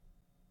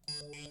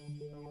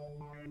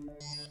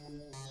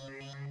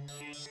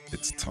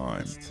It's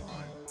time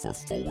for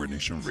Forward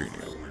Nation Radio.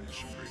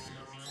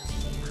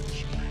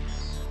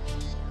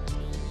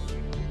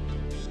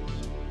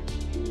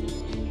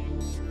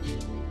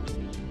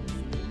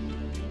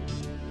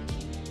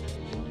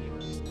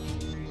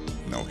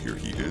 Now here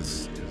he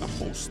is, the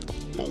host of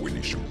Forward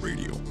Nation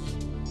Radio,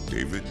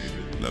 David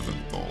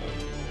Leventhal.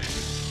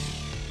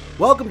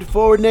 Welcome to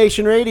Forward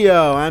Nation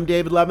Radio. I'm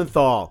David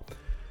Leventhal.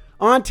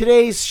 On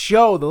today's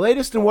show, the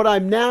latest in what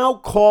I'm now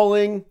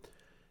calling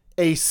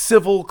a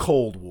civil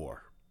Cold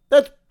War.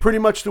 That's pretty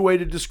much the way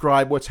to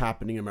describe what's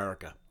happening in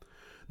America.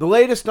 The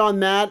latest on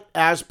that,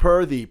 as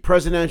per the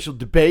presidential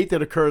debate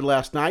that occurred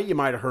last night, you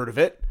might have heard of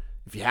it.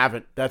 If you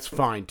haven't, that's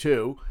fine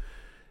too.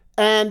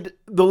 And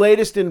the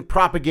latest in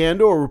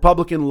propaganda or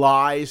Republican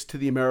lies to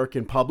the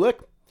American public.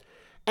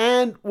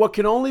 And what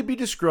can only be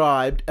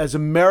described as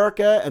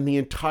America and the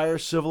entire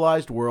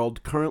civilized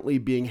world currently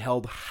being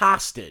held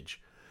hostage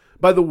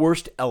by the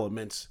worst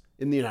elements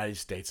in the United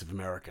States of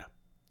America.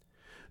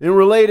 In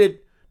related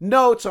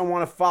notes, I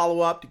want to follow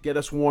up to get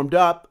us warmed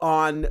up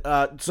on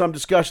some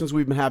discussions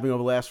we've been having over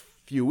the last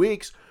few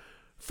weeks.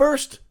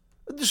 First,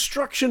 the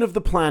destruction of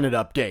the planet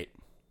update.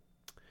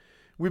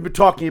 We've been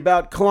talking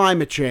about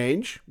climate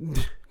change.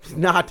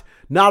 Not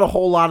a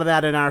whole lot of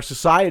that in our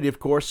society, of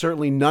course.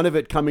 Certainly none of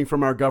it coming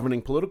from our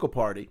governing political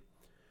party.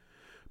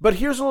 But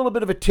here's a little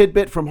bit of a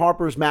tidbit from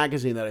Harper's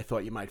Magazine that I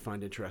thought you might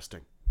find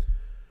interesting.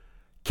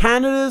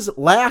 Canada's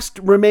last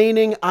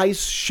remaining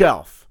ice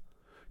shelf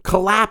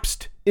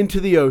collapsed into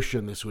the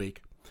ocean this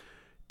week,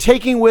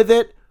 taking with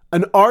it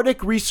an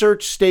Arctic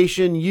research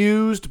station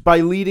used by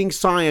leading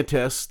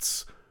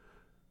scientists,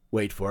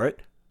 wait for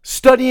it,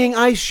 studying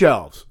ice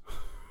shelves.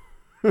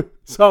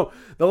 So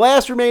the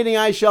last remaining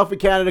ice shelf in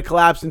Canada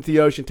collapsed into the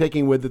ocean,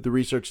 taking with it the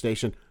research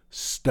station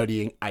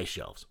studying ice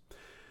shelves.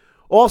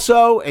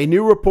 Also, a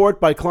new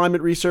report by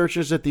climate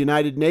researchers at the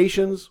United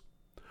Nations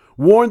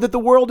warned that the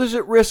world is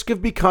at risk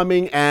of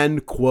becoming an,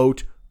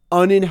 quote,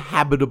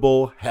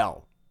 uninhabitable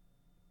hell,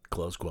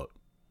 close quote.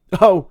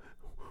 Oh,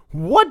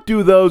 what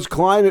do those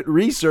climate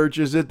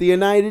researchers at the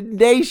United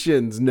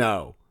Nations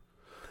know?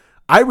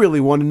 I really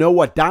want to know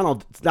what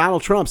Donald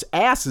Trump's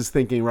ass is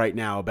thinking right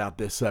now about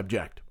this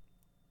subject.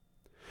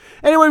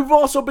 Anyway, we've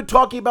also been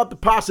talking about the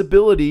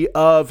possibility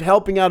of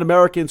helping out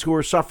Americans who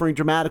are suffering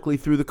dramatically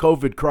through the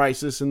COVID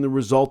crisis and the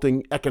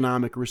resulting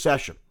economic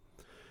recession.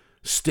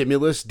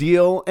 Stimulus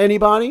deal,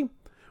 anybody?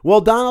 Well,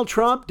 Donald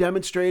Trump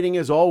demonstrating,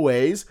 as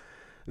always,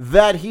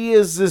 that he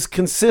is as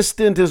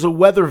consistent as a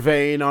weather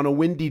vane on a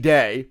windy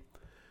day.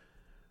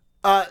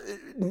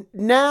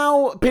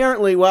 Now,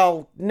 apparently,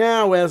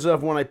 now as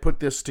of when I put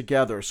this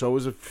together, so it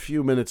was a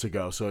few minutes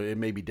ago, so it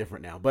may be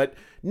different now. But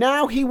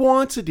now he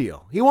wants a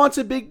deal. He wants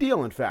a big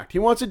deal, in fact. He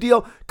wants a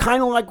deal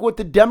kind of like what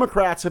the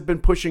Democrats have been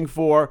pushing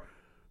for,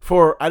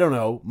 I don't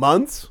know,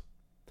 months.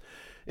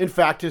 In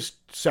fact, his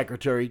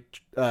Treasury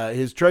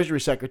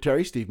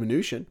Secretary, Steve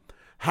Mnuchin,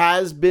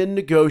 has been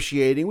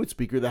negotiating with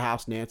Speaker of the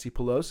House, Nancy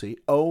Pelosi.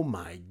 Oh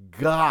my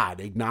God,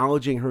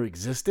 acknowledging her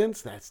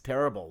existence? That's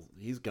terrible.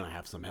 He's going to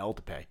have some hell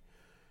to pay.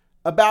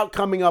 About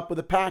coming up with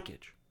a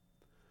package.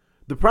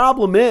 The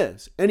problem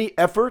is, any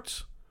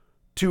efforts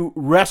to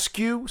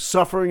rescue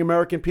suffering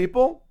American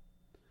people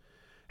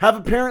have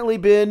apparently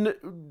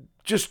been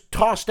just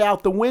tossed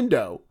out the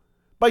window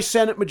by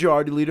Senate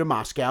Majority Leader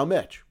Moscow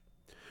Mitch,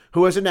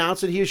 who has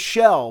announced that he has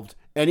shelved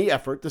any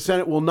effort. The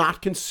Senate will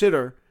not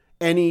consider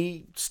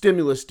any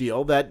stimulus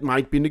deal that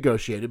might be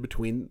negotiated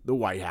between the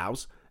White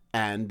House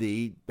and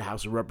the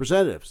House of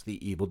Representatives,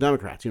 the evil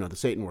Democrats, the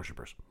Satan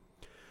worshipers.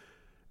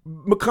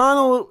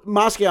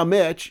 Moscow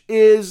Mitch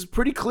is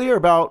pretty clear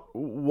about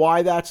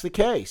why that's the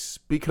case,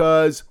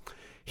 because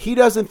he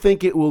doesn't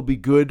think it will be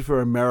good for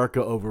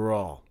America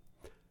overall.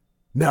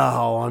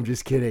 No, I'm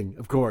just kidding.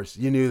 Of course,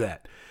 you knew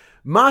that.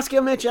 Moscow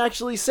Mitch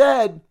actually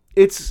said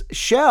it's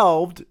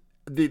shelved,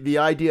 the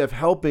idea of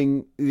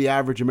helping the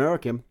average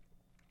American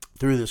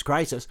through this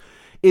crisis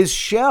is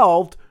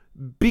shelved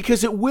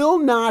because it will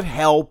not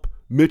help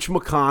Mitch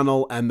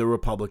McConnell and the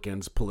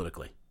Republicans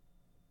politically.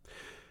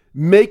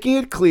 Making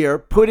it clear,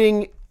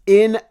 putting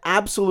in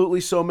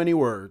absolutely so many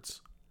words,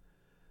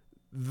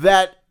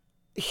 that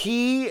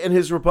he and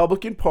his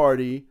Republican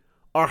Party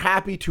are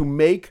happy to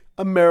make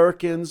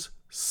Americans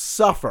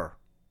suffer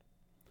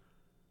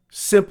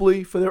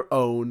simply for their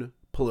own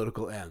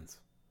political ends.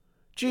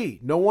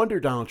 Gee, no wonder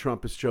Donald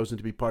Trump has chosen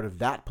to be part of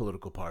that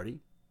political party.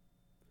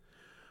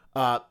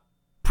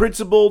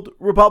 Principled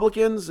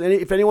Republicans, and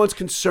if anyone's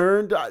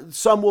concerned,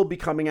 some will be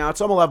coming out,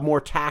 some will have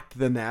more tact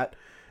than that,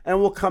 and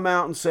will come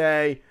out and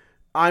say,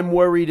 I'm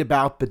worried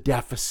about the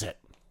deficit.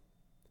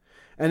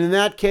 And in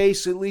that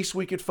case, at least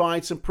we could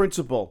find some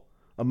principle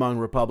among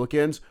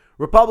Republicans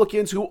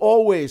who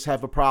always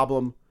have a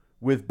problem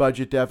with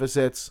budget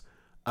deficits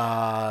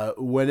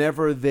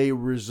whenever they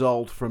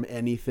result from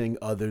anything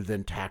other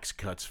than tax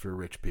cuts for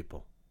rich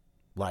people,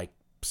 like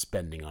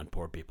spending on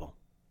poor people.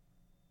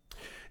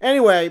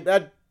 Anyway,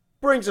 that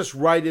brings us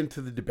right into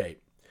the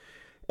debate.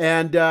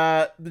 And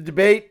the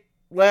debate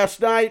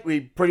last night, we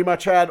pretty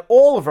much had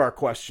all of our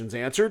questions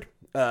answered.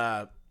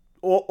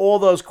 All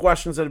those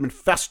questions that have been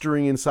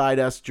festering inside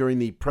us during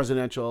the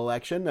presidential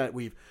election that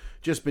we've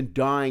just been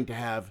dying to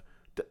have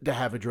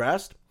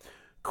addressed.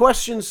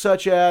 Questions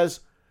such as,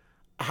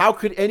 how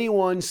could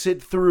anyone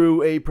sit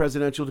through a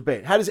presidential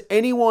debate? How does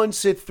anyone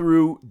sit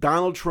through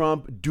Donald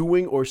Trump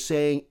doing or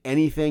saying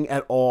anything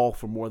at all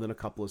for more than a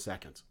couple of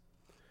seconds?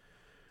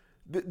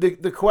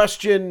 The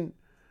question,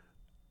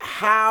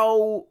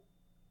 how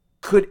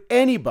could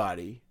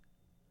anybody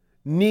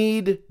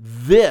need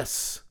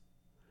this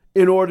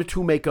in order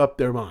to make up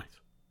their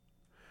minds?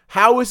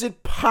 How is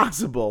it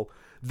possible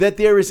that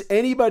there is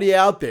anybody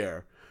out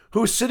there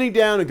who's sitting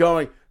down and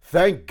going,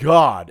 thank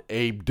God,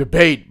 a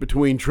debate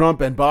between Trump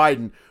and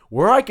Biden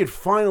where I could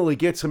finally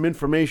get some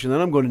information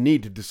that I'm going to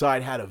need to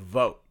decide how to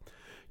vote,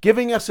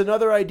 giving us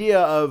another idea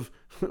of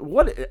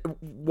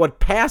what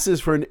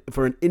passes for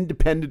an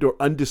independent or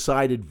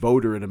undecided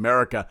voter in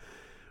America,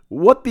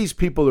 what these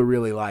people are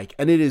really like,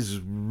 and it is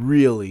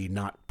really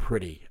not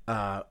pretty.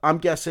 I'm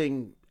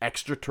guessing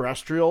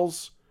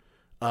extraterrestrials,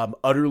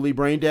 utterly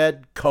brain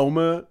dead,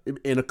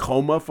 in a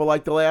coma for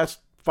like the last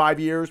 5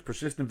 years,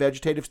 persistent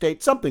vegetative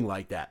state, something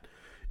like that.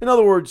 In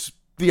other words,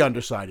 the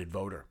undecided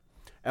voter.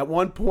 At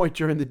one point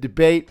during the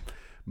debate,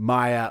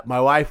 my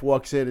wife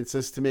walks in and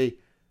says to me,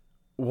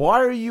 "Why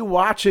are you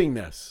watching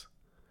this?"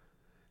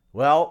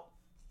 Well,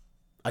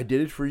 I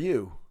did it for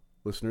you,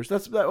 listeners.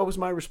 That was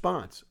my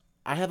response.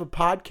 I have a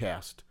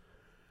podcast.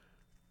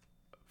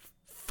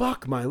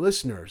 Fuck my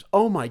listeners.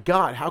 Oh my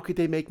God, how could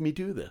they make me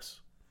do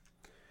this?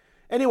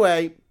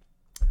 Anyway,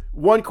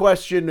 one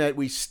question that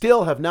we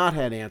still have not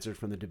had answered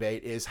from the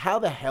debate is, how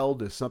the hell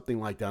does something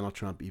like Donald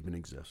Trump even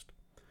exist?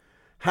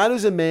 How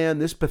does a man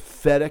this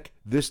pathetic,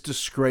 this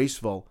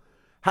disgraceful,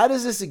 how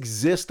does this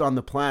exist on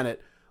the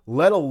planet,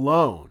 let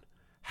alone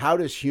how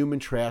does human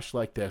trash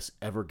like this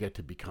ever get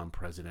to become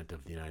president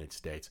of the United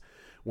States?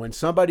 When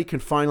somebody can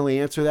finally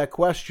answer that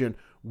question,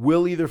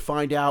 we'll either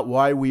find out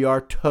why we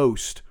are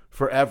toast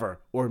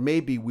forever, or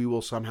maybe we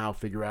will somehow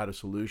figure out a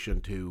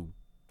solution to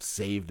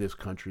save this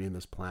country and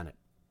this planet.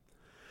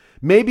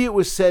 Maybe it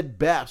was said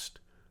best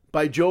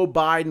by Joe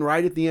Biden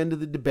right at the end of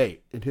the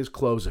debate in his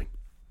closing.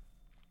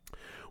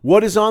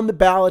 What is on the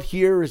ballot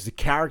here is the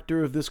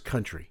character of this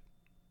country: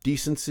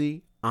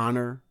 decency,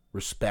 honor,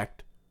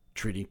 respect,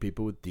 treating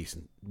people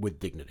with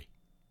dignity.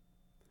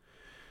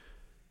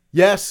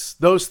 Yes,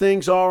 those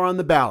things are on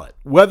the ballot.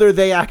 Whether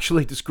they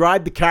actually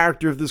describe the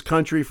character of this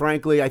country,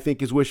 frankly, I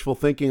think is wishful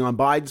thinking on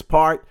Biden's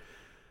part.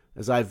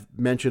 As I've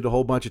mentioned a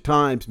whole bunch of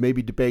times,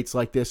 maybe debates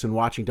like this and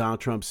watching Donald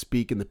Trump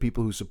speak and the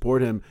people who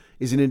support him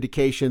is an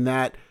indication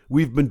that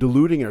we've been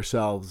deluding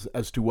ourselves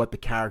as to what the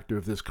character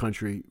of this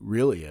country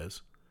really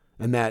is,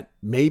 and that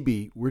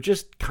maybe we're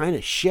just kind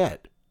of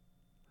shit.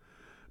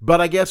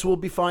 But I guess we'll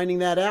be finding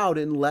that out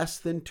in less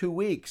than 2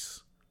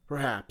 weeks,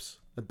 perhaps,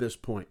 at this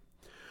point.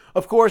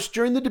 Of course,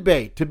 during the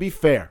debate, to be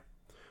fair,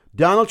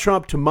 Donald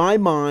Trump, to my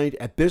mind,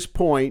 at this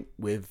point,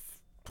 with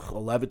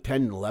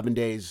 11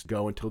 days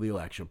go until the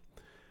election,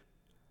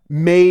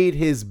 made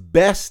his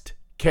best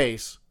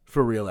case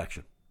for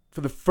re-election.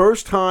 For the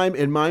first time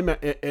in my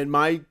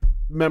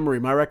memory,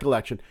 my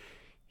recollection,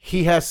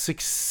 he has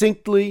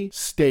succinctly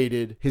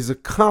stated his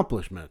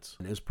accomplishments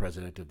as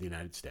president of the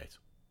United States.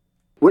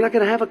 We're not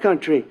going to have a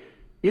country.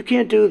 You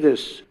can't do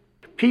this.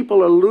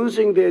 People are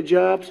losing their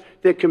jobs.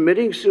 They're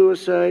committing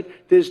suicide.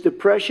 There's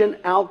depression,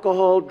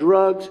 alcohol,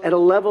 drugs at a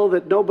level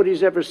that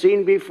nobody's ever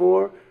seen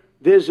before.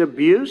 There's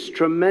abuse,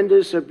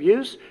 tremendous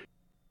abuse.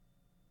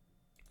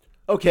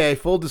 Okay,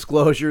 full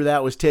disclosure,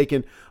 that was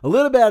taken a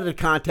little bit out of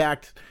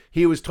context.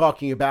 He was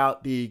talking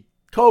about the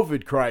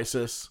COVID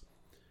crisis,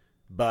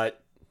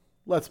 but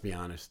let's be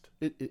honest,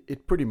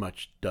 it pretty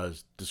much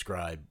does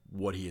describe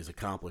what he has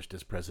accomplished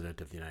as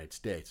president of the United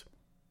States.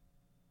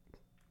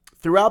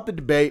 Throughout the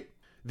debate,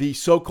 the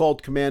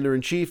so-called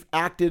commander-in-chief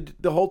acted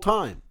the whole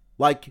time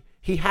like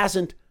he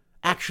hasn't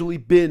actually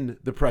been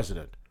the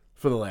president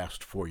for the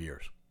last 4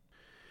 years.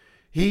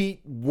 He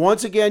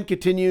once again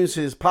continues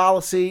his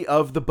policy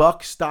of the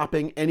buck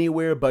stopping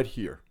anywhere but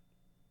here.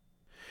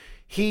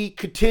 He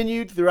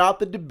continued throughout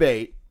the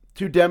debate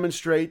to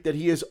demonstrate that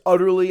he is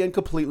utterly and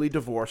completely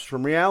divorced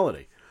from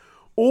reality,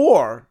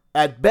 or,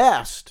 at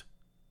best,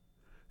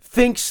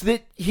 thinks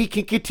that he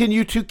can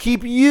continue to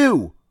keep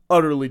you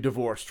utterly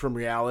divorced from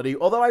reality,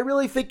 although I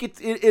really think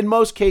in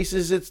most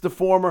cases it's the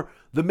former.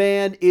 The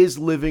man is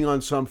living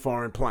on some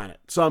foreign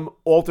planet, some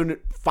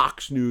alternate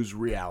Fox News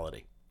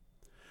reality.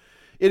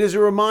 It is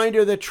a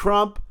reminder that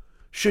Trump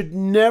should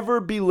never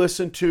be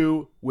listened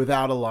to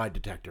without a lie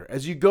detector.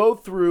 As you go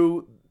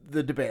through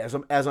the debate,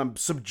 as I'm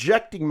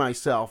subjecting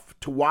myself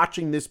to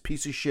watching this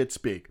piece of shit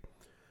speak,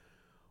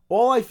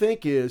 all I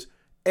think is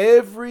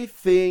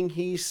everything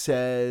he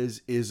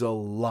says is a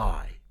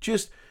lie.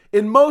 Just,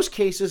 in most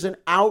cases, an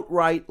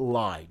outright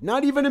lie.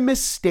 Not even a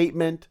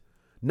misstatement,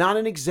 not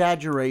an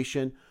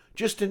exaggeration,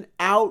 just an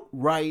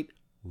outright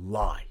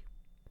lie.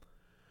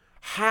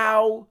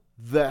 How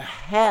the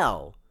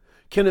hell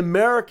can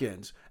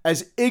Americans,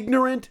 as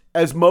ignorant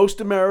as most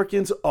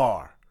Americans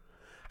are,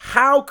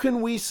 How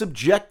can we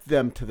subject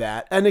them to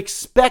that and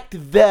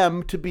expect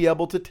them to be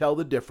able to tell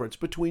the difference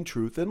between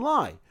truth and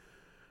lie?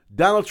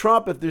 Donald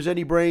Trump, if there's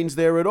any brains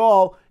there at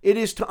all, it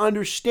is to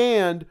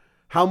understand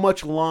how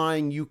much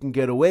lying you can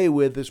get away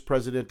with as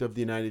president of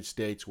the United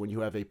States when you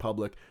have a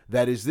public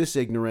that is this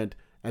ignorant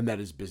and that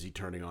is busy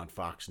turning on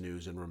Fox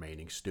News and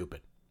remaining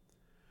stupid.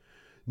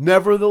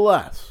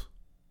 Nevertheless,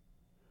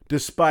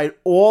 despite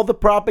all the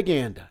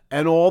propaganda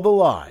and all the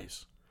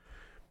lies,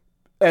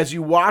 as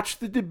you watch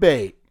the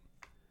debate,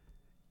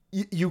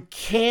 you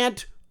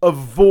can't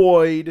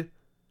avoid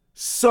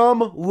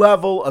some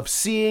level of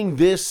seeing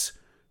this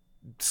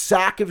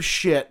sack of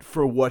shit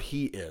for what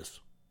he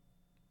is.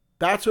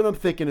 That's what I'm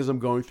thinking as I'm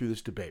going through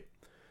this debate.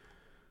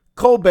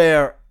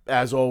 Colbert,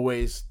 as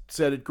always,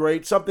 said it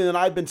great. Something that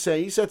I've been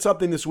saying. He said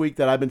something this week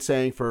that I've been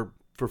saying for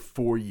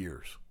 4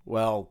 years.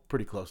 Well,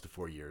 pretty close to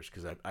 4 years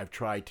because I've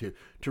tried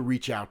to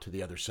reach out to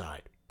the other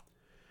side.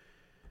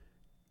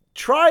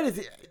 Try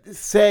to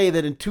say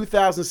that in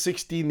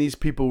 2016 these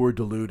people were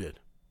deluded.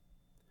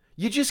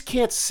 You just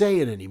can't say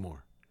it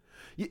anymore.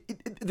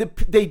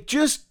 They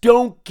just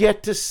don't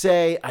get to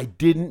say, I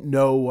didn't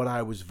know what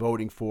I was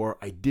voting for.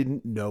 I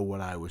didn't know what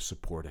I was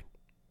supporting.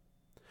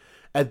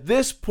 At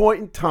this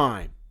point in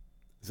time,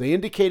 as they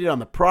indicated on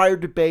the prior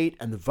debate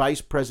and the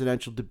vice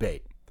presidential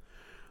debate,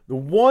 the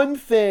one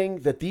thing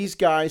that these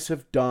guys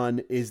have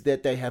done is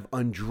that they have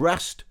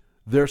undressed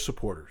their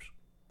supporters.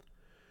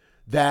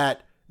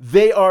 That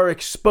they are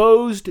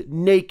exposed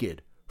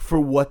naked for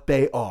what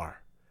they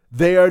are.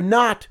 They are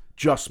not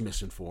just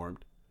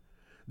misinformed.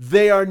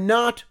 They are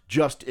not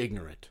just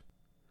ignorant.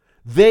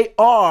 They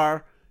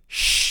are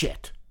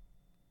shit.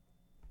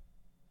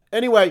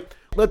 Anyway,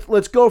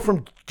 let's go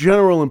from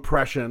general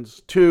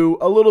impressions to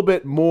a little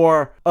bit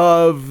more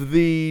of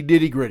the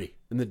nitty-gritty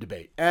in the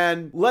debate.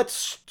 And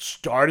let's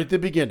start at the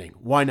beginning.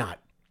 Why not?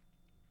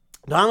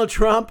 Donald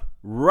Trump,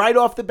 right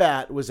off the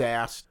bat, was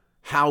asked,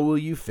 how will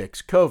you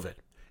fix COVID?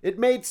 It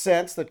made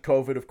sense that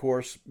COVID, of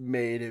course,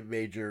 made a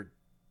major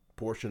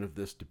portion of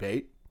this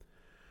debate.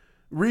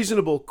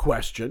 Reasonable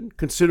question,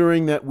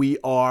 considering that we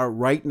are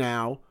right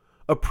now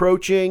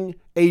approaching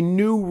a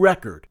new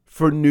record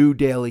for new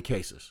daily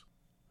cases.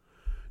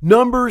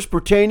 Numbers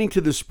pertaining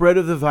to the spread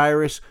of the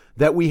virus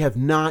that we have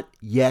not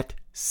yet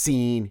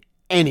seen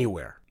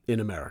anywhere in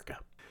America.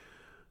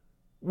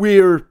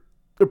 We're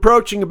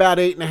approaching about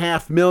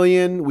 8.5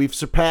 million. We've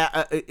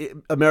surpassed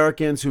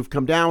Americans who've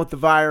come down with the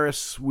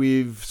virus.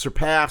 We've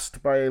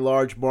surpassed by a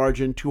large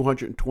margin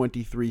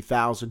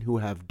 223,000 who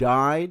have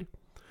died.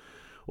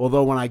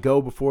 Although when I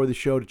go before the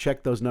show to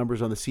check those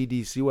numbers on the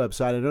CDC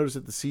website, I noticed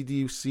that the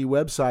CDC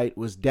website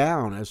was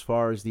down as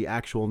far as the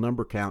actual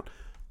number count.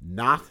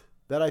 Not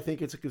that I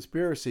think it's a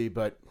conspiracy,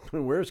 but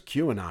where's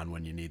QAnon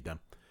when you need them?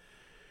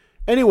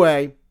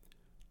 Anyway,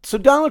 so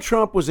Donald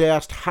Trump was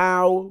asked,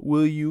 how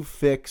will you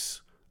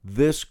fix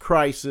this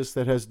crisis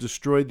that has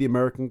destroyed the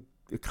American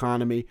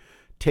economy,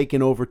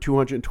 taken over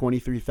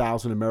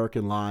 223,000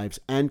 American lives,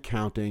 and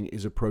counting,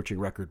 is approaching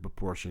record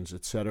proportions,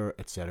 et cetera,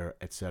 et cetera,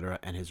 et cetera.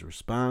 And his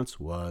response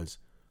was,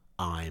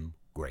 I'm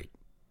great.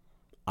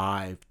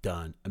 I've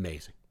done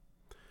amazing.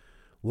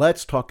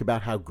 Let's talk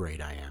about how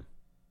great I am.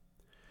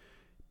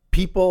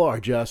 People are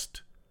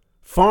just,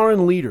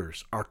 foreign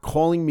leaders are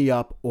calling me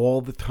up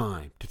all the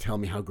time to tell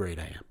me how great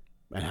I am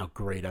and how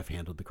great I've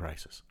handled the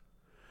crisis.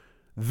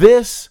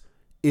 This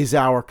is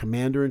our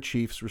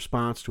commander-in-chief's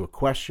response to a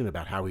question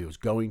about how he was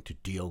going to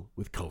deal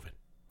with COVID.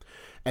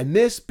 And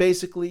this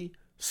basically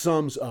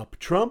sums up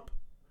Trump,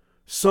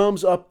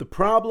 sums up the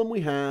problem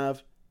we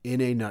have in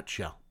a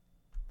nutshell.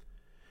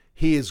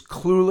 He is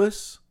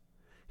clueless.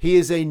 He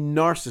is a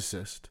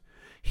narcissist.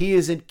 He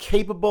is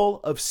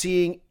incapable of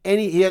seeing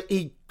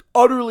he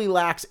utterly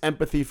lacks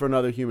empathy for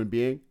another human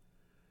being.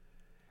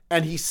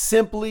 And he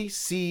simply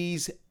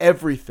sees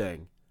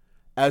everything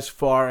as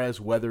far as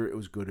whether it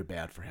was good or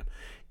bad for him.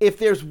 If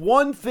there's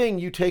one thing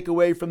you take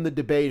away from the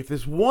debate, if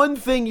there's one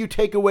thing you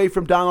take away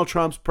from Donald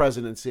Trump's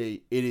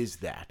presidency, it is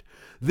that.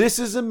 This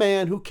is a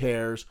man who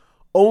cares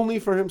only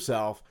for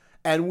himself,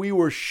 and we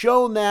were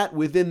shown that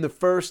within the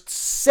first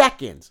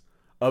seconds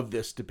of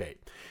this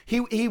debate.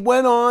 He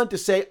went on to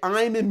say,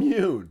 I'm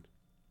immune.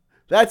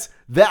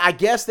 I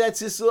guess that's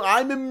his,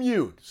 I'm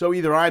immune. So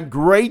either I'm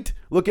great,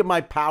 look at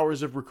my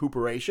powers of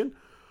recuperation,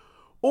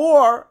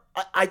 or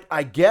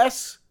I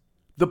guess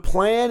the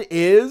plan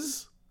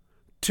is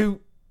to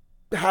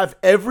have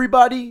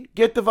everybody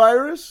get the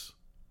virus.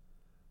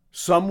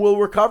 Some will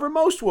recover,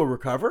 most will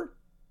recover.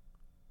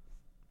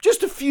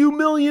 Just a few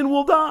million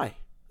will die.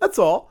 That's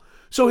all.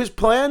 So his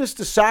plan is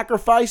to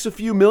sacrifice a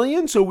few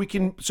million so we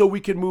can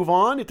move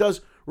on. It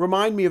does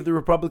remind me of the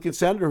Republican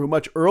senator who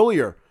much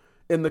earlier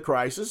in the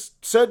crisis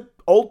said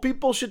old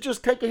people should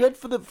just take a hit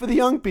for the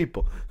young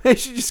people. They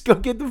should just go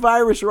get the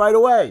virus right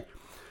away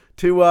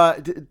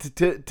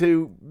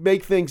to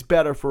make things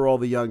better for all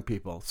the young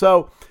people.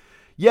 So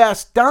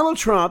yes, Donald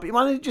Trump, he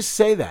wanted to just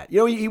say that. You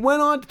know, he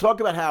went on to talk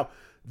about how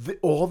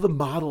all the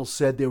models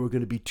said there were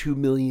going to be 2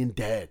 million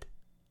dead.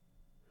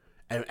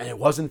 And it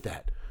wasn't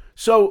that.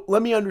 So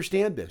let me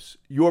understand this.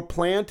 Your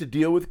plan to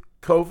deal with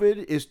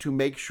COVID is to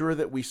make sure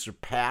that we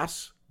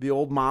surpass the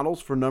old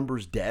models for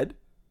numbers dead?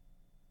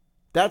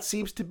 That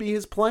seems to be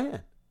his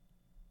plan.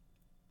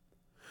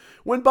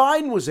 When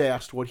Biden was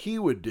asked what he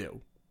would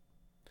do,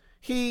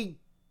 he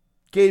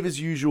gave his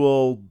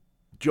usual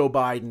Joe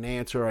Biden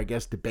answer, I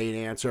guess debate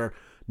answer,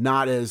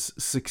 not as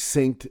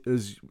succinct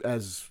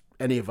as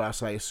any of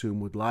us, I assume,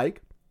 would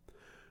like.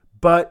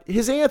 But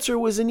his answer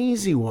was an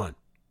easy one.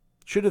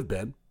 Should have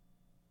been.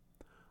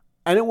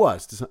 And it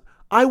was.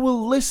 I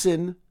will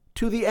listen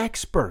to the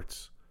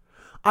experts.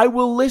 I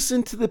will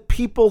listen to the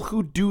people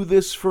who do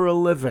this for a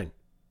living.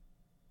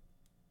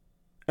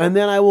 And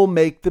then I will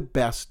make the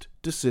best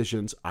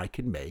decisions I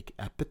can make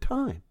at the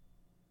time.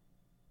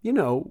 You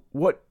know,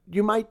 what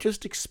you might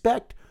just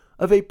expect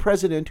of a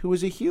president who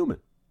is a human.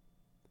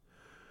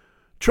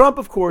 Trump,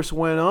 of course,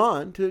 went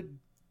on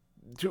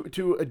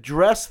to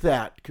address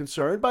that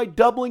concern by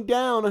doubling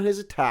down on his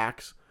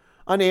attacks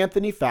on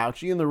Anthony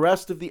Fauci and the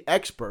rest of the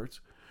experts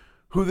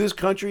who this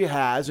country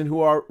has and who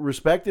are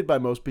respected by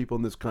most people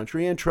in this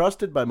country and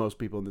trusted by most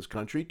people in this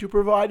country to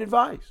provide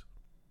advice.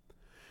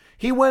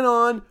 He went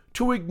on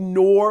to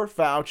ignore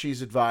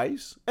Fauci's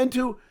advice and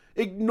to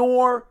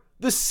ignore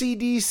the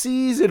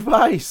CDC's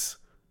advice.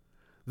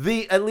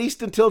 At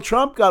least until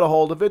Trump got a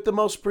hold of it, the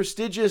most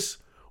prestigious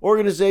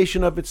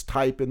organization of its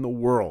type in the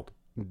world,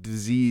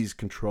 disease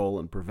control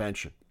and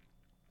prevention.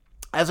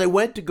 As I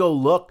went to go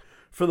look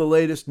for the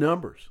latest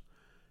numbers,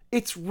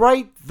 it's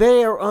right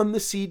there on the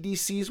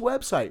CDC's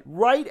website,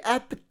 right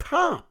at the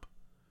top.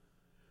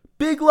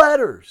 Big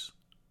letters.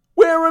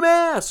 Wear a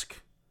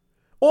mask.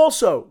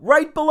 Also,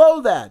 right below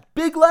that,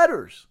 big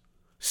letters.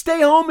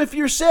 Stay home if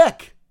you're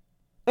sick.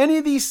 Any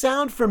of these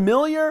sound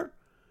familiar?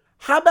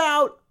 How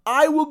about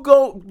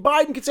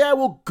Biden could say, I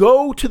will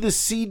go to the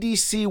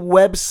CDC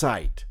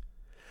website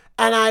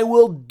and I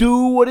will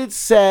do what it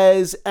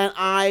says and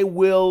I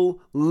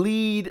will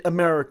lead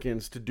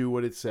Americans to do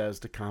what it says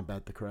to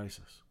combat the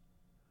crisis.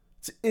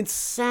 It's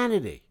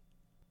insanity.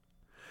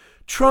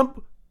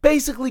 Trump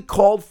basically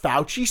called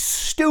Fauci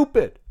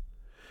stupid.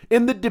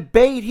 In the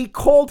debate, he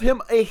called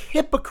him a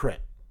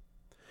hypocrite.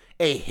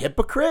 A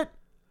hypocrite?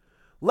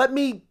 Let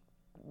me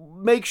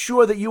make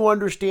sure that you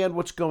understand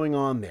what's going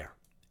on there.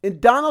 In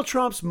Donald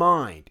Trump's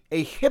mind,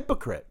 a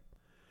hypocrite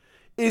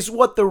is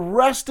what the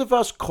rest of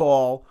us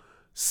call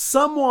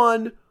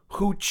someone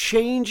who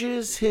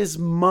changes his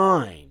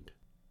mind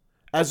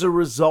as a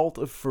result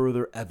of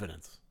further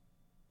evidence.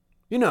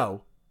 You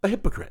know, a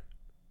hypocrite.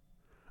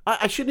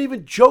 I shouldn't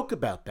even joke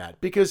about that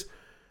because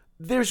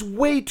there's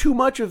way too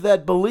much of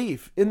that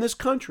belief in this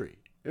country.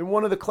 In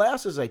one of the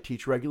classes I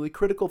teach regularly,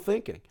 critical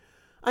thinking,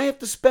 I have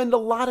to spend a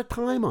lot of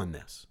time on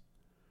this.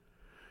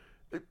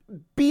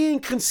 Being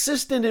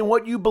consistent in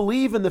what you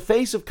believe in the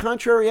face of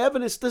contrary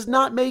evidence does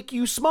not make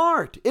you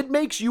smart. It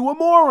makes you a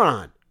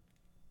moron.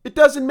 It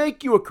doesn't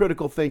make you a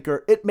critical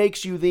thinker. It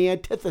makes you the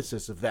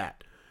antithesis of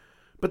that.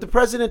 But the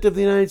President of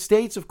the United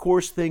States, of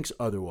course, thinks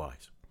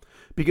otherwise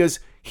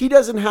because he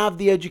doesn't have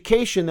the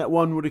education that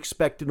one would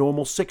expect a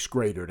normal sixth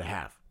grader to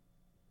have.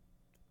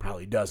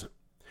 Probably doesn't.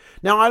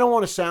 Now, I don't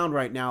want to sound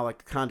right now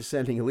like a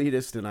condescending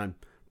elitist, and I'm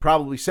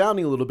probably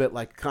sounding a little bit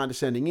like a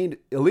condescending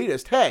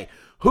elitist. Hey,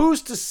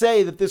 who's to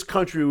say that this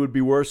country would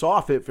be worse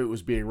off if it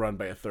was being run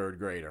by a third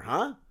grader,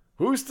 huh?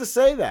 Who's to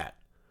say that?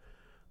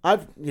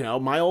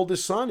 My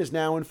oldest son is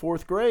now in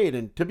fourth grade,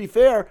 and to be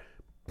fair,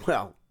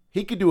 well,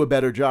 he could do a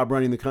better job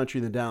running the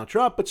country than Donald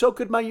Trump, but so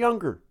could my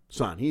younger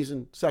son. He's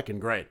in second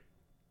grade.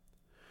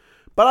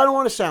 But I don't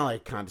want to sound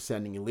like a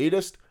condescending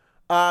elitist.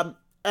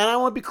 And I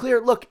want to be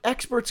clear, look,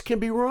 experts can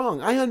be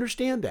wrong. I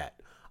understand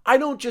that. I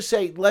don't just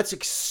say, let's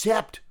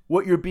accept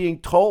what you're being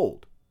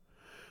told.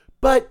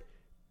 But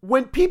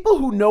when people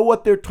who know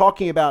what they're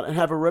talking about and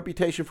have a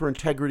reputation for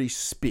integrity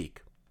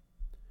speak,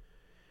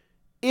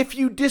 if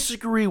you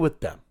disagree with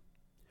them,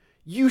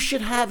 you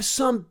should have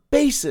some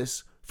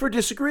basis for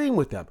disagreeing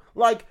with them.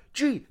 Like,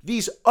 gee,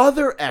 these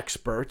other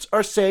experts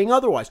are saying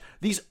otherwise.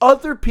 These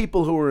other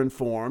people who are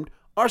informed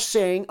are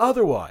saying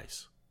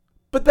otherwise.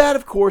 But that,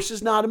 of course,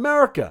 is not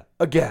America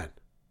again.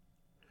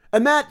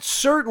 And that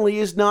certainly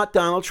is not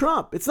Donald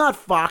Trump. It's not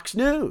Fox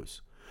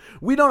News.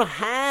 We don't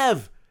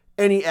have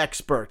any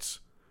experts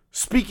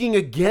speaking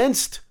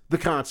against the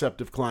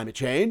concept of climate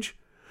change.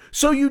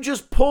 So you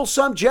just pull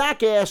some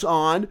jackass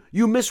on,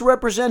 you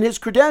misrepresent his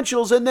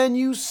credentials, and then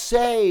you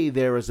say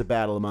there is a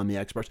battle among the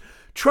experts.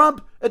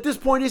 Trump, at this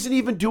point, isn't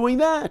even doing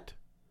that.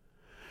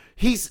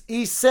 He's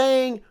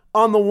saying,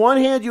 on the one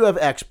hand, you have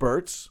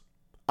experts.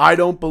 I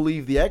don't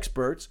believe the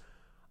experts.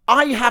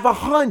 I have a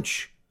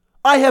hunch.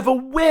 I have a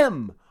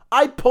whim.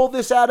 I pull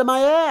this out of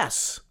my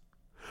ass.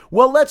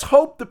 Well, let's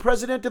hope the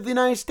President of the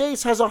United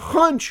States has a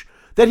hunch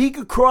that he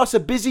could cross a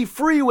busy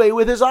freeway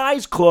with his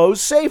eyes closed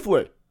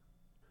safely.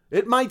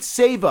 It might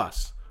save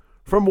us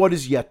from what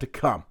is yet to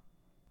come.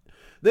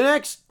 The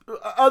next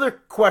other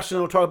question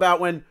we'll talk about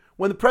when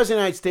the President of the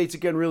United States,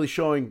 again, really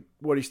showing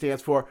what he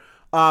stands for,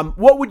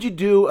 what would you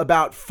do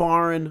about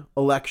foreign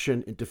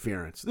election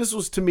interference? This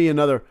was, to me,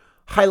 another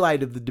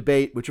highlight of the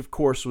debate, which, of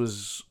course,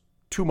 was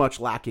too much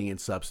lacking in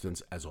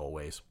substance, as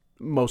always.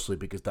 mostly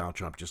because Donald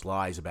Trump just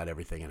lies about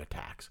everything and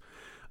attacks.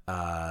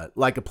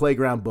 Like a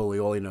playground bully,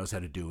 all he knows how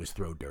to do is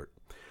throw dirt.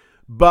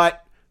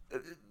 But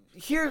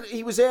here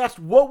he was asked,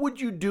 what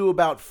would you do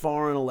about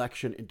foreign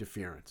election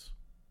interference?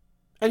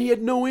 And he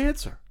had no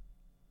answer.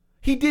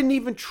 He didn't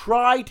even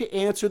try to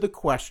answer the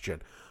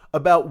question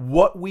about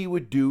what we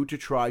would do to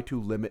try to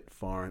limit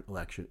foreign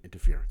election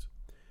interference.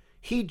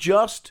 He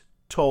just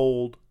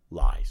told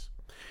lies.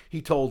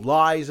 He told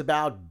lies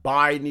about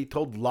Biden. He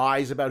told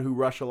lies about who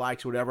Russia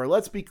likes, whatever.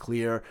 Let's be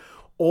clear.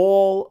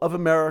 All of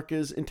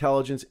America's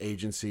intelligence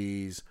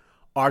agencies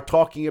are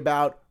talking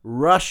about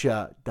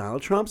Russia,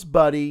 Donald Trump's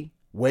buddy,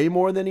 way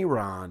more than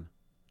Iran,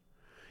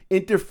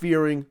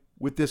 interfering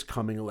with this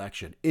coming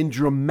election in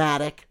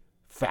dramatic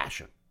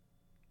fashion.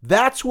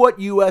 That's what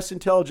U.S.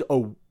 intelligence...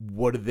 Oh,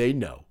 what do they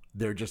know?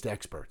 They're just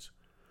experts.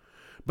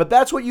 But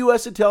that's what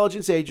U.S.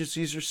 intelligence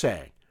agencies are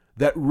saying,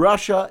 that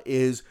Russia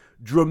is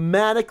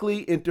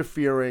dramatically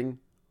interfering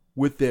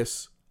with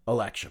this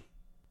election.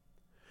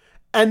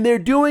 And they're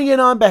doing it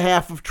on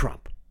behalf of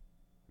Trump.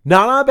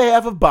 Not on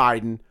behalf of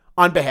Biden,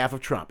 on behalf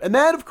of Trump. And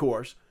that, of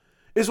course,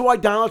 is why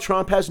Donald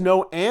Trump has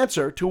no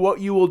answer to what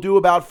you will do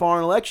about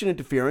foreign election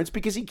interference,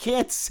 because he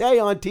can't say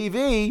on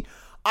TV,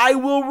 I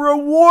will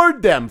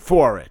reward them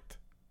for it.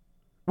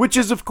 Which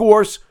is, of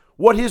course,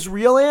 what his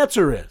real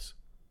answer is.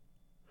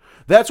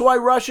 That's why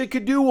Russia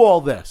could do all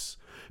this.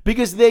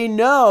 Because they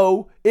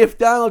know if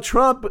Donald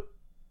Trump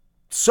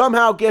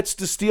somehow gets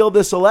to steal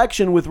this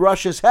election with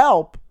Russia's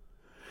help,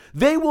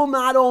 they will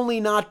not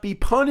only not be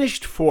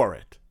punished for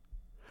it,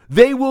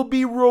 they will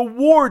be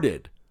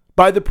rewarded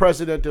by the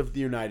President of the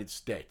United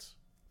States.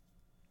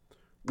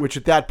 Which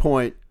at that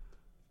point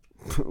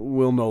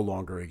will no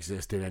longer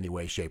exist in any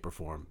way, shape, or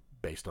form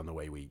based on the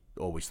way we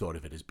always thought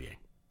of it as being.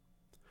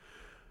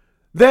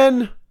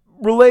 Then,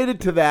 related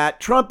to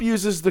that, Trump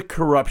uses the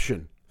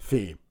corruption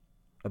theme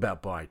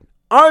about Biden.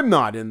 I'm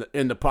not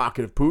in the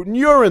pocket of Putin.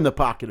 You're in the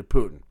pocket of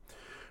Putin.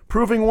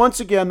 Proving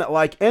once again that,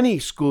 like any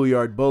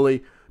schoolyard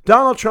bully,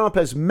 Donald Trump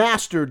has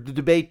mastered the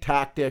debate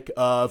tactic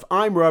of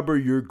I'm rubber,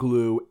 you're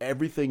glue.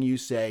 Everything you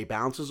say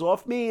bounces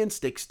off me and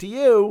sticks to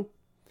you.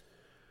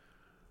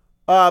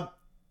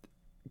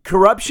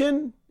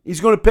 Corruption?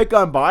 He's going to pick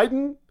on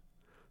Biden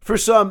for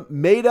some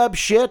made-up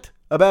shit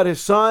about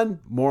his son.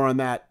 More on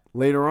that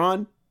later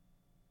on.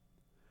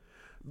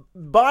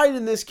 Biden,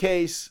 in this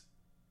case,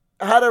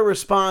 had a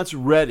response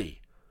ready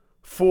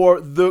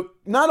for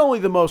not only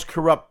the most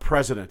corrupt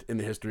president in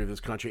the history of this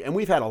country, and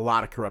we've had a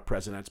lot of corrupt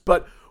presidents,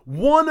 but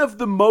one of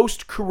the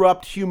most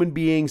corrupt human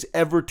beings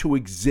ever to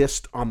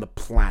exist on the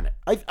planet.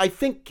 I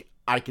think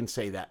I can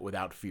say that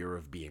without fear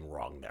of being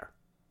wrong there.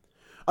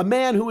 A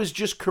man who is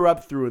just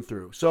corrupt through and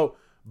through. So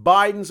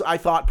Biden's, I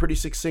thought, pretty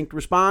succinct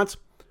response: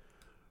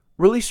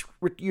 release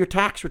your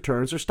tax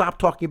returns or stop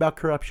talking about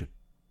corruption.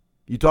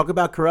 You talk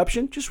about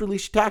corruption, just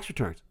release your tax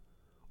returns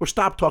or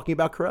stop talking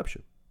about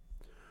corruption.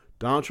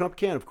 Donald Trump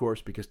can, of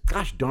course, because,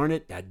 gosh darn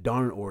it, that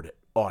darn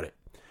audit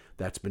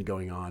that's been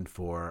going on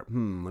for,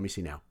 let me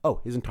see now. Oh,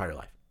 his entire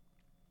life.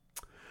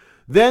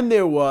 Then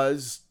there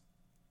was,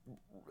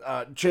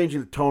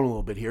 changing the tone a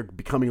little bit here,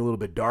 becoming a little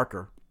bit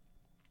darker.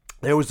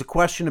 There was a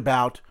question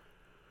about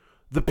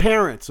the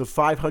parents of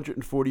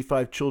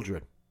 545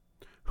 children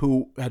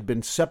who had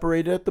been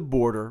separated at the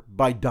border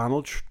by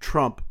Donald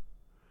Trump.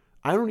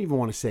 I don't even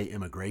want to say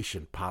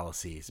immigration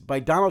policies, by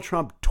Donald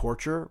Trump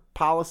torture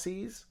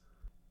policies,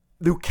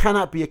 who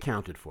cannot be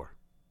accounted for.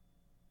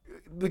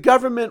 The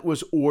government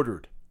was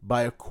ordered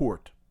by a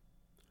court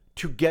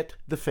to get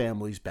the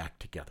families back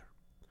together.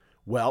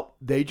 Well,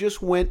 they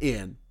just went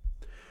in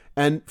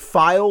and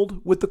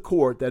filed with the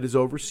court that is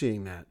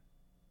overseeing that.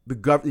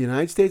 The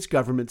United States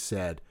government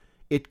said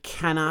it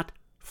cannot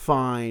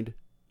find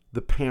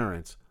the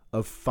parents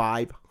of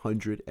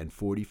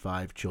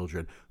 545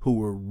 children who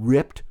were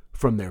ripped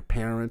from their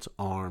parents'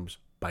 arms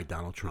by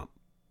Donald Trump.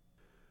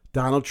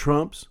 Donald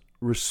Trump's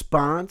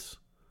response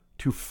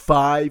to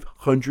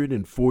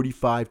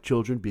 545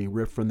 children being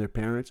ripped from their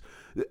parents,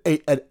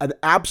 an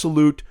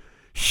absolute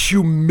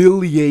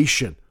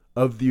humiliation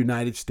of the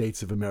United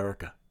States of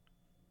America.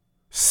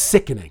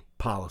 Sickening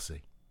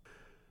policy.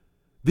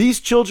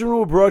 These children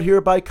were brought here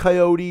by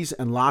coyotes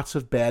and lots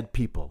of bad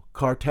people,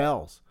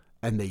 cartels,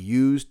 and they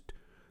used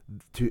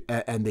to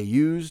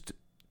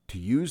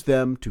use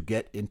them to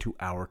get into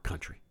our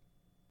country.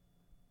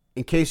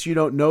 In case you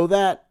don't know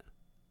that,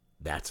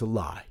 that's a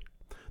lie.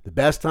 The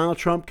best Donald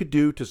Trump could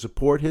do to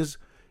support his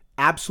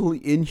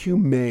absolutely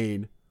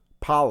inhumane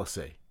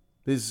policy,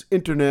 his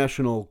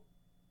international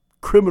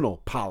criminal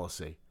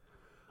policy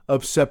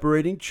of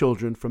separating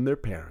children from their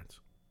parents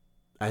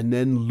and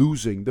then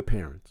losing the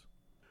parents,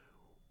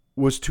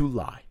 was to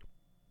lie.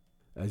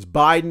 As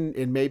Biden,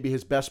 in maybe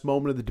his best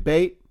moment of the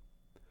debate,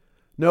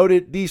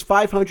 noted, these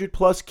 500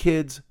 plus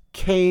kids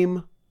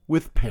came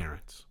with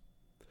parents.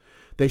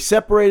 They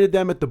separated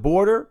them at the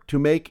border to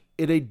make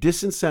it a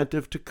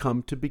disincentive to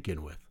come to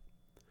begin with.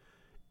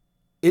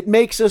 It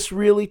makes us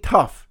really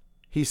tough,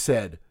 he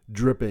said,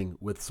 dripping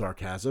with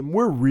sarcasm.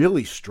 We're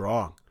really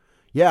strong.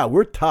 Yeah,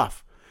 we're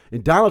tough.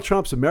 In Donald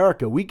Trump's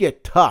America, we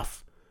get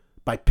tough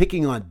by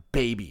picking on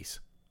babies.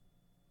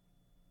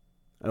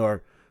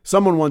 Or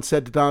someone once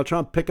said to Donald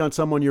Trump, pick on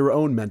someone your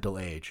own mental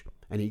age.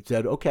 And he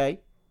said,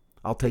 okay,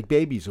 I'll take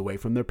babies away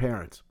from their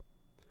parents.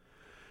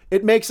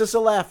 It makes us a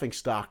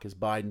laughingstock, as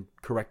Biden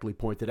correctly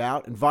pointed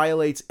out, and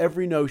violates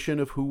every notion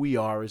of who we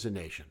are as a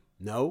nation.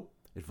 No,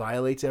 it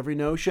violates every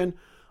notion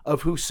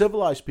of who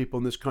civilized people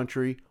in this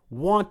country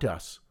want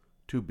us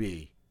to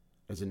be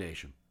as a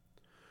nation.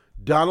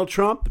 Donald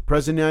Trump, the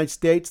President of the United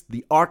States,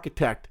 the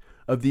architect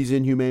of these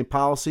inhumane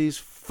policies,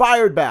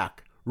 fired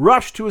back,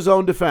 rushed to his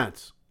own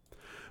defense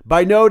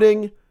by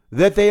noting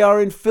that they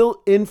are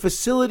in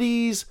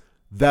facilities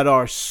that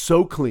are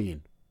so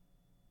clean.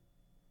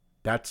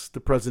 That's the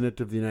President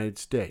of the United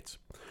States.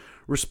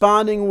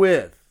 Responding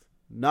with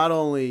not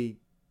only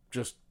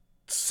just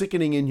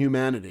sickening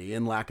inhumanity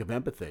and lack of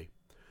empathy,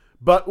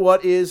 but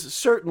what is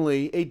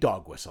certainly a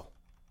dog whistle.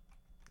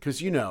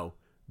 Because,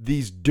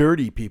 these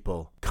dirty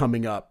people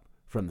coming up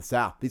from the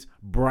South, these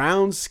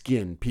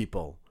brown-skinned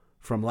people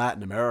from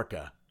Latin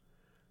America,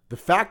 the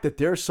fact that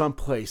they're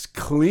someplace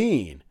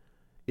clean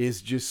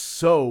is just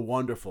so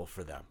wonderful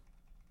for them.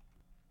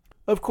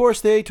 Of course,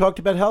 they talked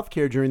about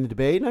healthcare during the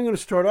debate, and I'm going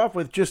to start off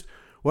with just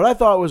what I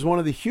thought was one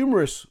of the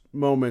humorous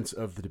moments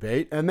of the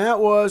debate, and that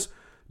was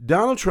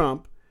Donald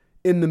Trump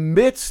in the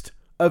midst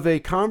of a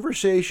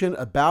conversation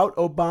about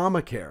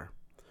Obamacare,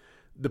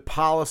 the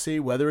policy,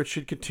 whether it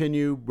should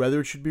continue,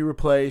 whether it should be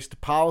replaced, a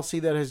policy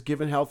that has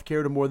given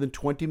healthcare to more than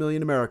 20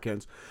 million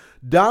Americans.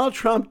 Donald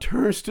Trump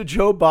turns to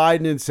Joe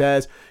Biden and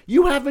says,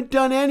 you haven't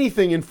done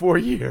anything in 4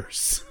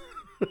 years.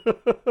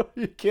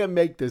 You can't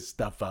make this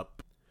stuff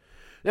up.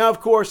 Now, of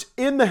course,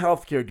 in the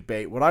healthcare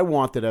debate, what I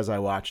wanted as I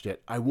watched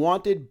it, I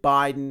wanted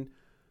Biden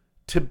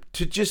to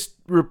just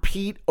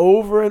repeat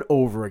over and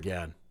over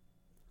again.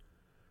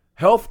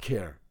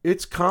 Healthcare,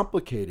 it's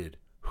complicated.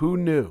 Who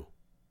knew?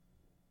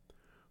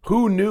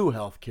 Who knew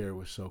healthcare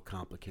was so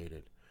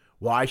complicated?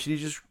 Why should he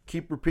just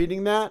keep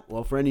repeating that?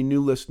 Well, for any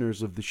new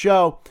listeners of the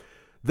show,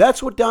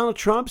 that's what Donald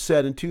Trump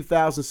said in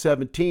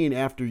 2017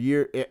 after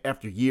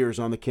years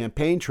on the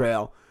campaign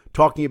trail,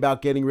 talking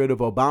about getting rid of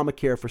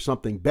Obamacare for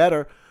something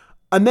better,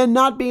 and then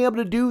not being able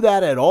to do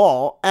that at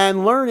all,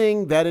 and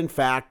learning that, in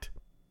fact,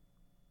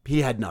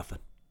 he had nothing.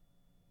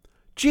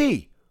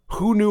 Gee,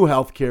 who knew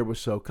healthcare was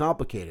so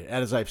complicated?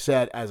 And as I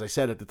said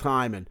at the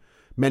time and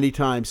many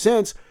times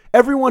since,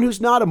 everyone who's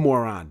not a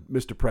moron,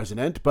 Mr.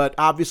 President, but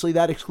obviously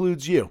that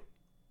excludes you.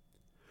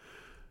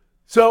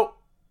 So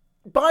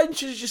Biden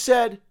should have just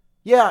said,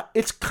 yeah,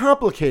 it's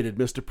complicated,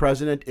 Mr.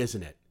 President,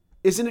 isn't it?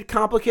 Isn't it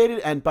complicated?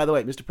 And by the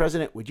way, Mr.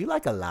 President, would you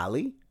like a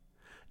lolly?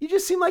 You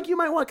just seem like you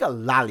might want a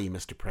lolly,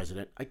 Mr.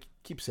 President. I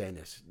keep saying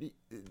this.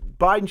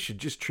 Biden should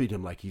just treat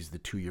him like he's the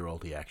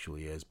 2-year-old he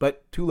actually is,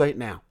 but too late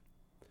now.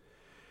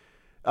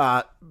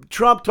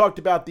 Trump talked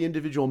about the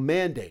individual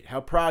mandate,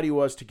 how proud he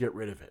was to get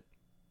rid of it.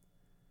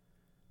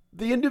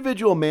 The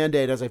individual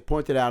mandate, as I've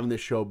pointed out on this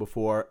show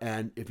before,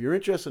 and if you're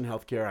interested in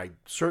healthcare, I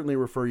certainly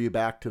refer you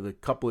back to the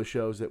couple of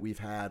shows that we've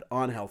had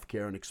on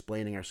healthcare and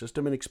explaining our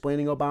system and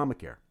explaining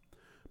Obamacare.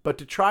 But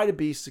to try to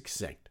be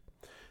succinct,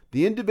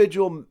 the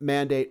individual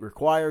mandate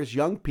requires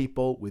young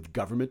people with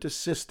government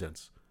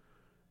assistance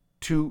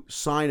to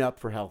sign up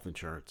for health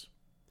insurance.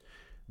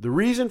 The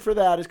reason for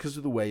that is because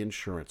of the way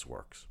insurance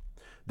works.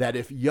 That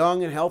if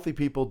young and healthy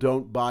people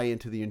don't buy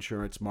into the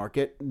insurance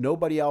market,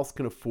 nobody else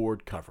can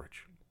afford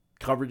coverage.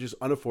 Coverage is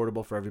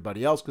unaffordable for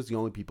everybody else because the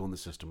only people in the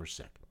system are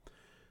sick.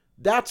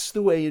 That's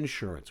the way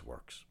insurance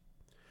works.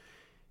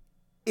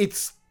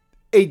 It's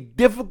a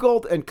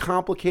difficult and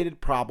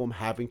complicated problem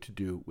having to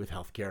do with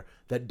healthcare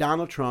that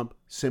Donald Trump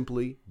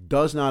simply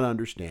does not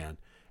understand,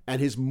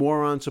 and his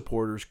moron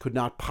supporters could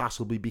not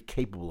possibly be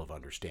capable of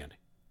understanding.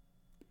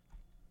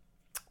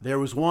 There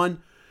was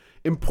one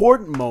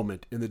important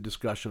moment in the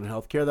discussion on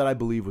healthcare that I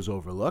believe was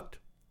overlooked.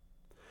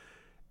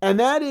 And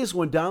that is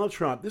when Donald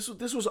Trump, this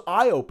was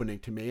eye-opening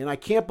to me, and I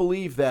can't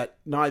believe that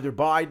neither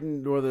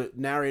Biden nor the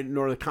narrator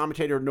nor the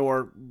commentator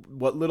nor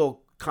what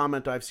little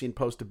comment I've seen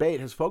post-debate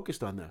has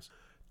focused on this.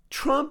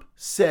 Trump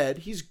said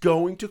he's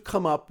going to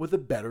come up with a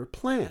better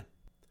plan.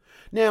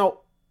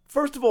 Now,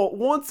 first of all,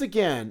 once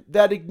again,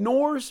 that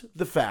ignores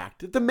the fact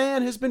that the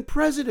man has been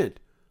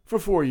president for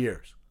 4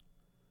 years.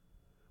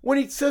 When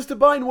he says to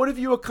Biden, what have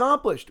you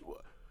accomplished?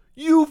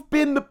 You've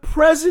been the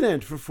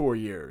president for 4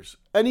 years,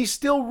 and he's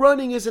still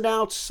running as an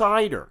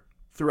outsider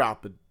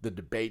throughout the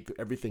debate,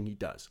 everything he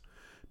does,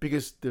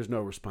 because there's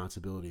no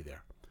responsibility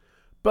there.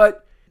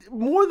 But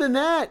more than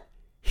that,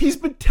 he's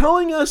been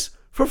telling us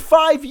for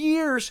 5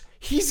 years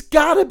he's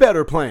got a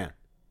better plan.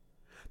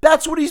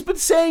 That's what he's been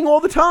saying all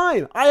the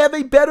time. I have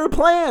a better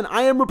plan.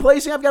 I've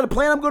got a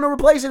plan, I'm going to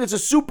replace it. It's a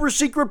super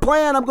secret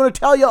plan. I'm going to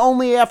tell you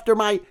only after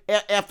I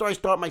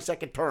start my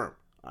second term,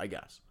 I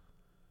guess.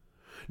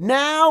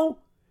 Now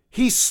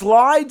he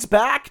slides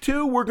back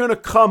to, we're going to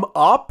come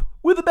up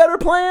with a better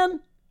plan.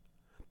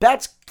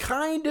 That's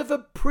kind of a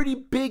pretty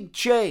big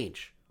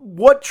change.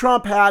 what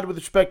Trump had with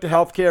respect to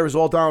healthcare is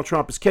all Donald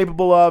Trump is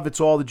capable of. It's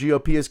all the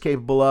GOP is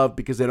capable of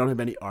because they don't have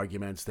any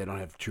arguments. They don't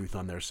have truth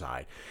on their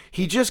side.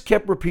 He just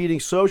kept repeating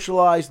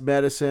socialized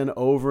medicine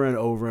over and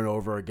over and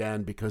over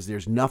again because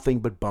there's nothing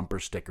but bumper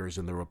stickers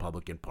in the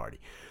Republican Party.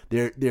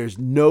 There's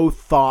no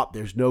thought.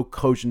 There's no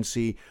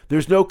cogency.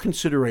 There's no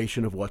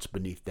consideration of what's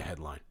beneath the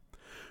headline.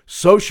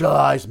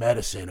 Socialized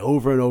medicine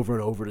over and over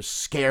and over to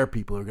scare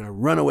people who are going to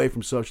run away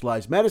from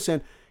socialized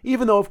medicine,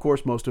 even though, of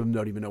course, most of them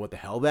don't even know what the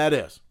hell that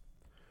is.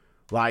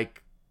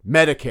 Like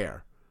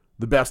Medicare,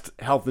 the best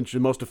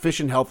most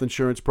efficient health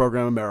insurance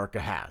program America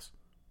has.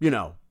 You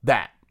know,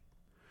 that.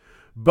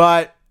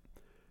 But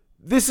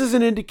this is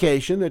an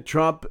indication that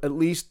Trump at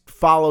least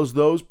follows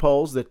those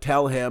polls that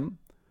tell him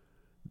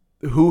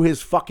who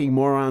his fucking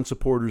moron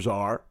supporters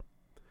are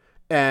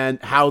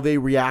and how they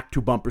react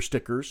to bumper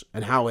stickers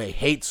and how they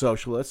hate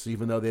socialists,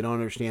 even though they don't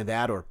understand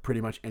that or pretty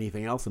much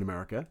anything else in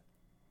America.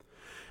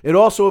 It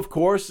also, of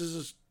course,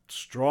 is a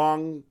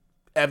strong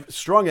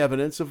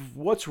evidence of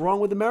what's wrong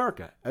with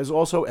America, as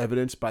also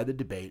evidenced by the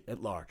debate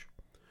at large,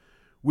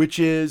 which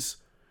is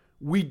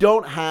we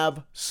don't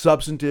have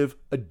substantive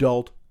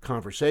adult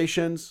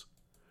conversations.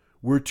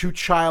 We're too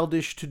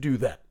childish to do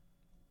that.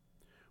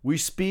 We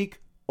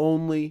speak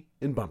only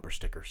in bumper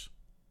stickers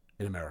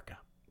in America.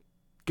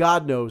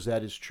 God knows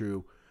that is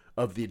true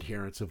of the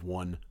adherents of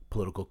one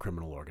political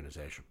criminal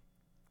organization.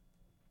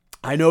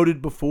 I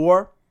noted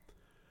before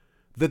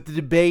that the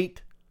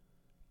debate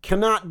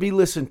cannot be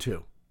listened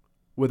to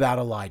without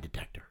a lie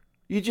detector.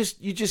 You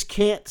just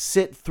can't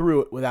sit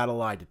through it without a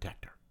lie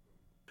detector.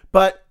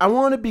 But I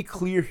want to be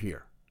clear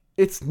here.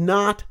 It's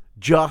not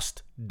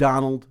just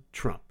Donald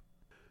Trump.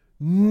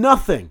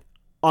 Nothing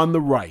on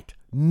the right,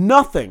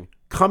 nothing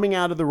coming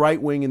out of the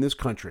right wing in this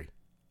country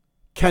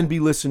can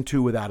be listened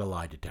to without a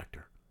lie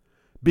detector.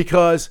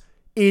 Because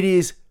it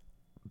is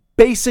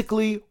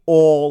basically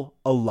all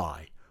a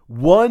lie.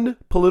 One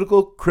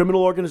political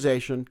criminal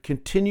organization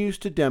continues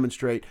to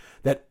demonstrate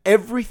that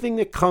everything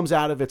that comes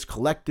out of its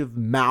collective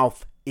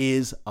mouth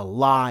is a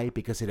lie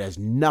because it has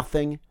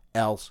nothing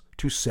else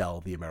to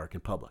sell the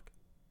American public.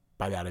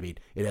 By that I mean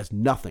it has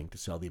nothing to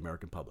sell the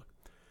American public.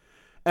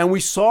 And we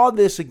saw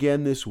this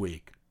again this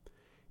week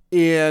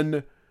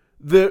in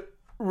the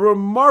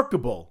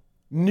remarkable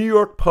New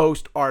York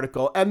Post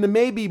article and the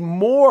maybe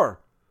more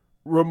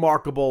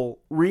remarkable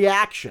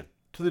reaction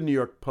to the New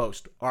York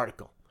Post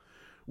article,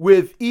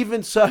 with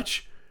even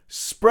such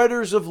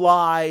spreaders of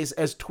lies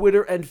as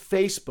Twitter and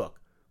Facebook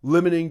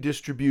limiting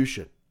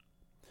distribution.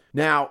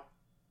 Now,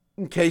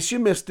 in case you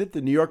missed it,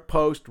 the New York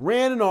Post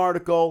ran an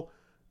article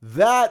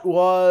that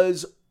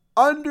was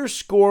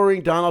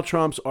underscoring Donald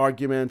Trump's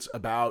arguments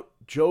about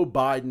Joe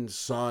Biden's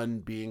son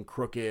being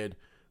crooked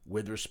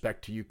with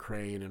respect to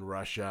Ukraine and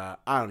Russia.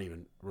 I don't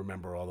even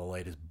remember all the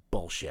latest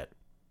bullshit.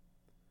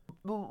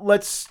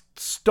 Let's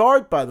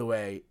start, by the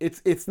way.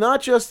 It's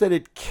not just that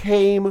it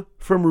came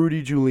from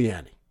Rudy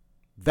Giuliani.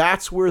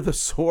 That's where the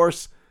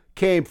source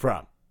came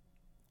from.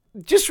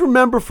 Just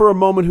remember for a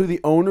moment who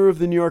the owner of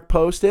the New York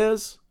Post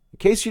is. In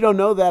case you don't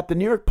know that, the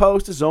New York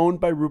Post is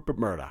owned by Rupert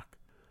Murdoch,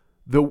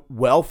 the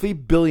wealthy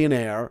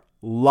billionaire,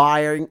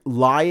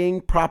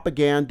 lying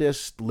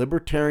propagandist,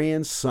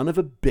 libertarian son of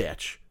a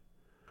bitch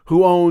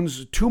who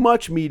owns too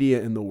much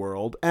media in the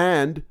world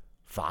and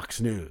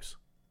Fox News.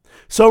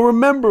 So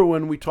remember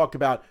when we talk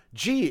about,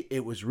 gee,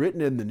 it was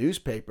written in the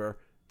newspaper.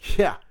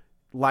 Yeah,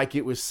 like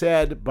it was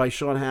said by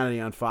Sean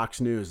Hannity on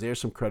Fox News. There's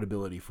some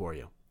credibility for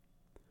you.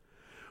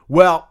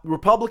 Well,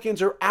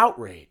 Republicans are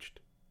outraged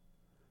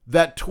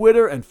that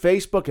Twitter and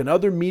Facebook and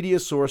other media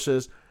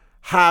sources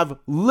have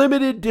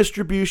limited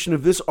distribution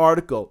of this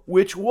article,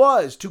 which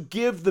was to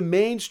give the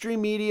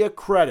mainstream media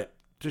credit,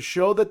 to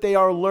show that they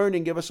are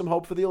learning, give us some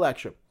hope for the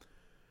election.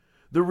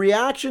 The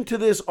reaction to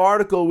this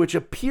article, which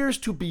appears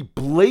to be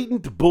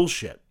blatant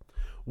bullshit,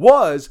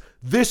 was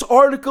this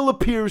article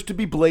appears to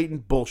be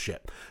blatant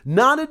bullshit.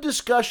 Not a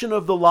discussion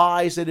of the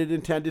lies that it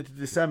intended to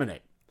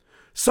disseminate.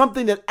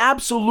 Something that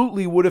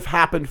absolutely would have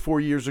happened 4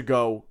 years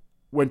ago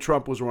when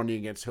Trump was running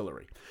against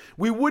Hillary.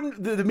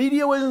 The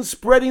media wasn't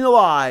spreading the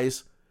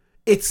lies.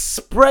 It's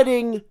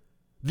spreading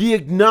the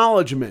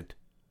acknowledgement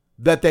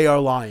that they are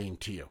lying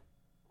to you.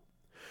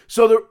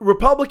 So the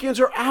Republicans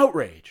are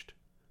outraged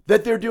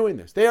that they're doing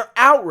this. They are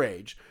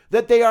outraged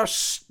that they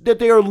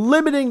are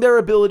limiting their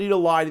ability to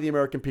lie to the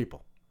American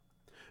people.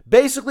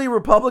 Basically,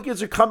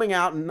 Republicans are coming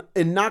out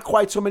in not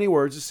quite so many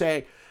words to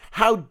say,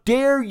 how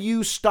dare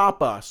you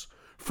stop us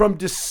from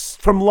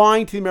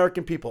lying to the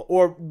American people?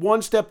 Or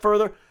one step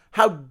further,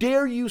 how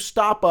dare you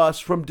stop us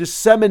from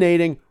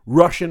disseminating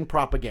Russian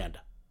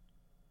propaganda?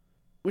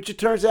 Which it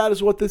turns out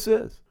is what this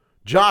is.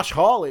 Josh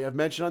Hawley, I've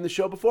mentioned on the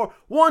show before,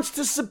 wants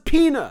to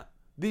subpoena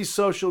these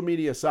social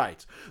media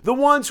sites. The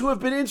ones who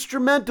have been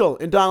instrumental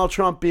in Donald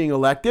Trump being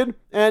elected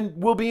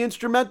and will be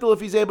instrumental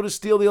if he's able to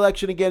steal the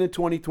election again in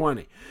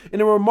 2020.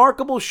 In a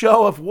remarkable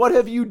show of what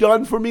have you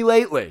done for me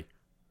lately?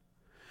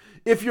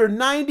 If you're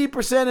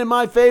 90% in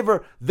my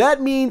favor,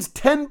 that means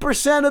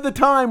 10% of the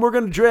time we're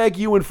going to drag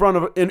you in front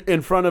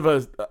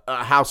of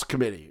a House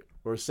committee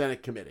or a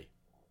Senate committee.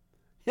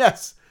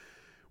 Yes,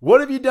 What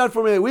have you done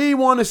for me? We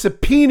want to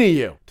subpoena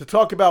you to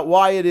talk about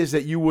why it is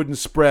that you wouldn't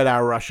spread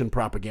our Russian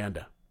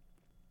propaganda.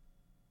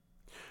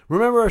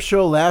 Remember our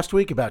show last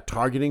week about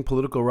targeting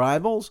political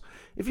rivals?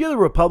 If you're the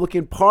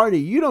Republican Party,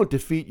 you don't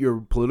defeat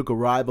your political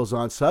rivals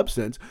on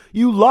substance.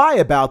 You lie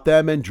about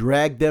them and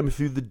drag them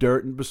through the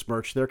dirt and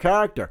besmirch their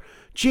character.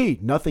 Gee,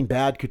 nothing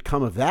bad could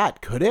come of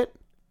that, could it?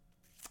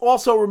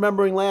 Also,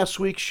 remembering last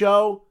week's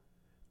show,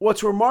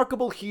 what's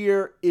remarkable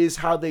here is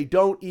how they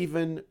don't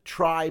even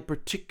try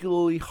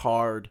particularly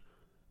hard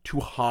to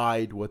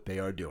hide what they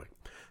are doing.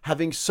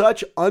 Having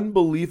such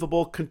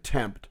unbelievable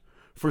contempt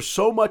for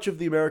so much of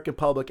the American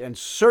public, and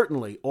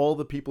certainly all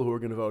the people who are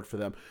going to vote for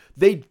them,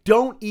 they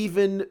don't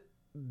even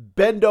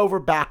bend over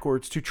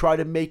backwards to try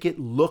to make it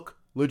look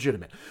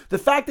legitimate. The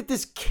fact that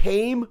this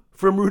came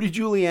from Rudy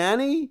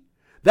Giuliani,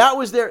 that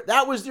was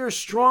their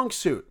strong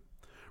suit.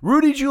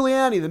 Rudy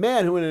Giuliani, the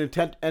man who, in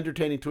an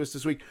entertaining twist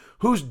this week,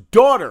 whose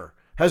daughter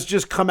has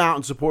just come out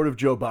in support of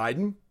Joe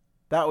Biden.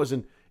 That was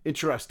an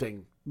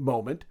interesting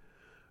moment.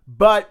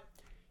 But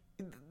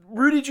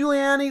Rudy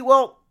Giuliani,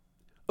 well,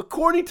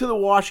 according to the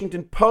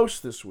Washington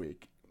Post this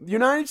week, the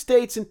United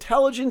States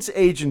intelligence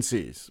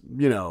agencies,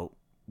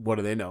 what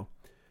do they know,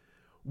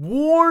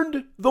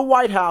 warned the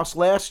White House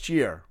last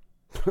year,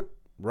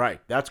 right,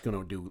 that's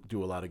going to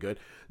do a lot of good,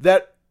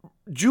 that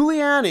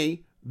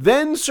Giuliani,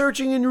 then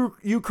searching in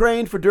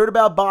Ukraine for dirt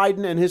about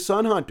Biden and his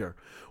son Hunter,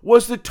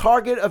 was the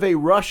target of a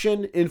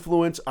Russian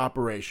influence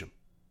operation.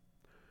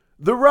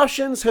 The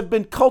Russians have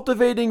been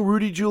cultivating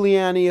Rudy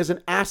Giuliani as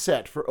an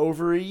asset for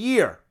over a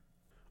year,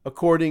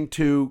 according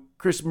to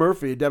Chris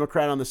Murphy, a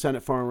Democrat on the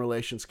Senate Foreign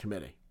Relations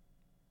Committee.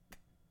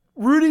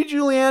 Rudy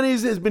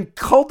Giuliani has been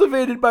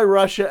cultivated by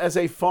Russia as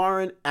a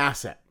foreign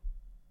asset.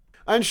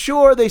 I'm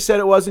sure they said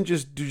it wasn't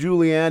just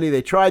Giuliani.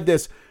 They tried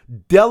this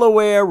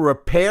Delaware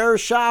repair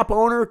shop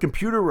owner,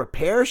 computer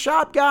repair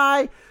shop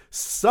guy.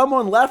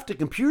 Someone left a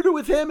computer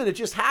with him and it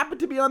just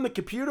happened to be on the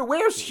computer.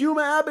 Where's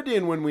Huma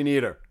Abedin when we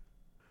need her?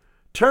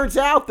 Turns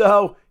out,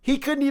 though, he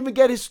couldn't even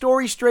get his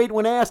story straight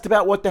when asked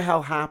about what the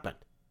hell happened.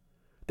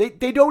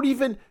 They don't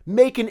even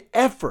make an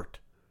effort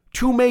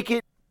to make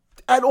it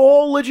at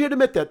all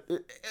legitimate,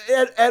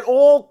 at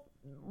all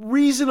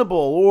reasonable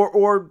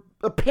or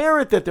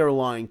apparent that they're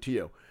lying to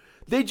you.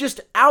 They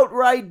just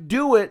outright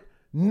do it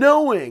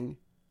knowing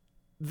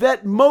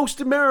that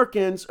most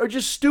Americans are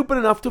just stupid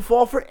enough to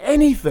fall for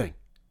anything.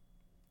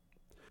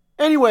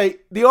 Anyway,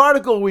 the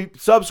article we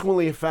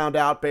subsequently found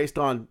out based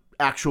on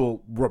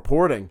actual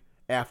reporting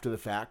after the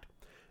fact,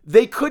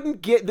 they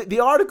couldn't get, the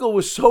article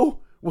was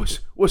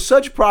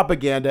such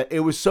propaganda.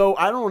 It was so,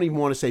 I don't even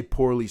want to say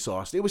poorly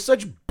sourced. It was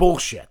such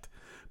bullshit.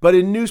 But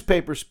in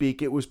newspaper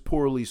speak, it was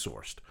poorly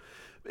sourced.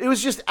 It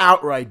was just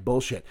outright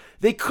bullshit.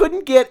 They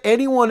couldn't get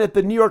anyone at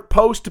the New York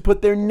Post to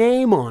put their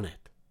name on it.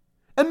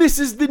 And this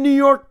is the New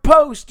York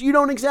Post. You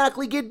don't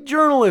exactly get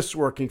journalists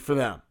working for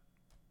them.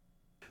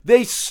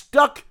 They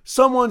stuck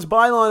someone's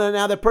byline and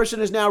now that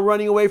person is now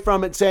running away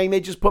from it saying they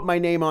just put my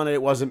name on it.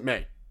 It wasn't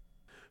me.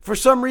 For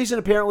some reason,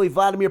 apparently,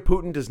 Vladimir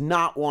Putin does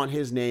not want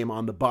his name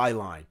on the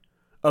byline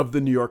of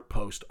the New York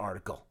Post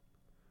article.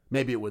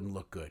 Maybe it wouldn't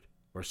look good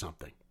or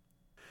something.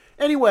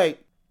 Anyway,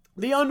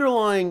 the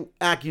underlying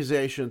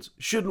accusations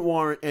shouldn't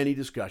warrant any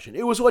discussion.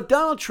 It was what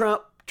Donald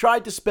Trump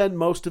tried to spend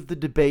most of the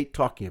debate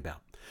talking about.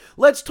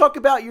 Let's talk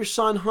about your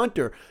son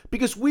Hunter,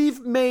 because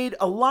we've made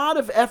a lot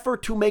of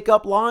effort to make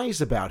up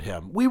lies about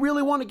him. We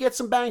really want to get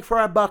some bang for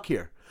our buck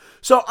here.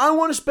 So I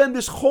want to spend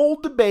this whole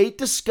debate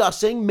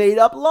discussing made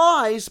up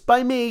lies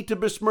by me to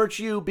besmirch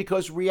you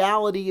because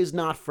reality is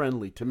not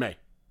friendly to me.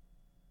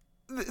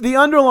 The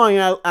underlying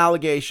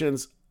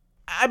allegations,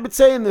 I've been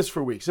saying this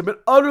for weeks, have been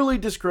utterly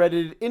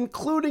discredited,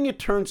 including, it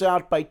turns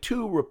out, by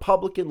 2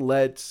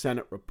 Republican-led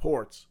Senate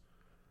reports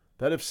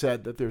that have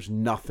said that there's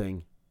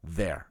nothing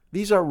there.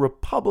 These are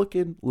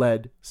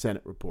Republican-led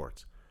Senate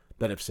reports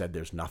that have said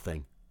there's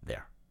nothing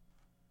there.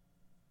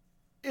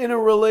 In a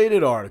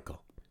related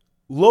article,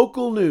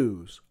 local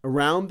news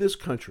around this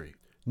country,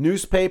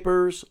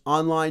 newspapers,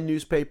 online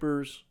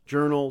newspapers,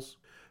 journals,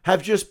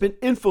 have just been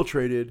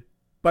infiltrated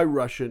by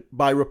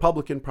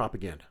Republican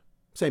propaganda.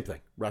 Same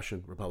thing,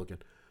 Russian, Republican.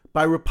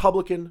 By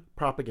Republican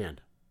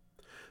propaganda.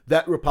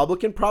 That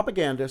Republican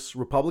propagandists,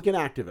 Republican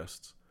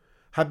activists,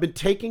 have been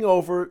taking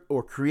over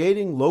or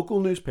creating local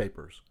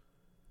newspapers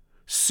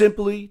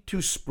simply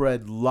to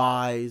spread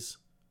lies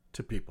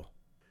to people.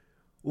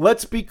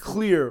 Let's be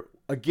clear,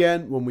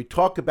 again, when we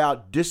talk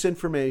about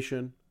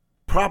disinformation,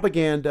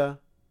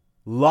 propaganda,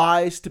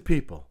 lies to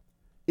people,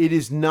 it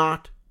is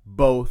not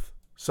both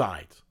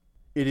sides.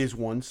 It is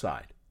one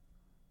side.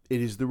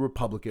 It is the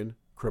Republican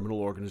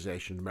criminal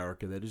organization in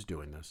America that is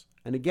doing this.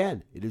 And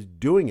again, it is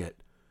doing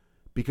it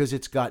because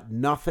it's got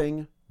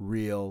nothing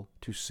real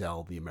to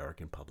sell the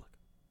American public.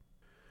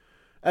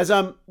 As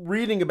I'm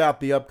reading about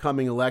the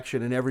upcoming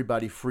election and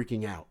everybody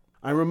freaking out,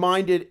 I'm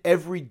reminded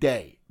every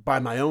day by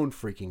my own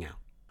freaking out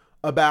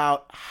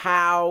about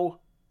how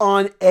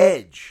on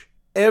edge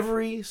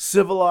every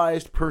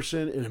civilized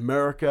person in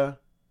America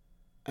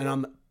and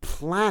on the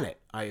planet,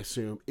 I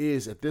assume,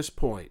 is at this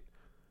point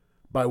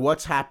by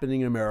what's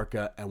happening in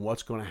America and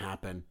what's going to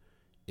happen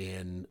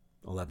in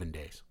 11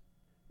 days.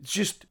 It's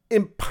just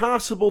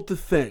impossible to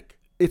think.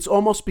 It's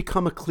almost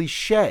become a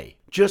cliche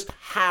just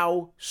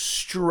how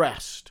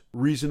stressed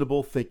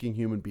reasonable thinking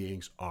human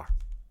beings are.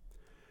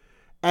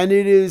 And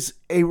it is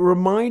a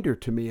reminder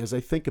to me as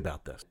I think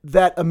about this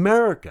that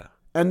America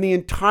and the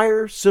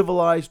entire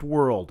civilized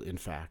world, in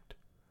fact,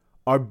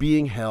 are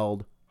being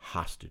held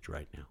hostage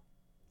right now.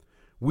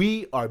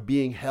 We are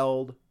being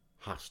held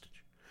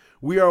hostage.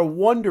 We are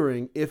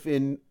wondering if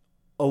in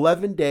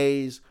 11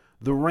 days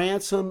the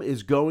ransom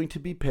is going to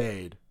be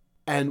paid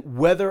and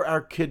whether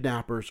our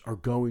kidnappers are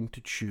going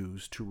to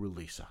choose to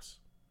release us.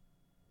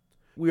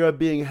 We are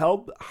being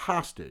held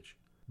hostage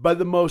by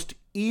the most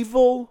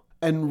evil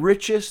and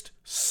richest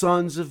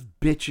sons of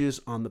bitches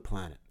on the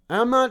planet.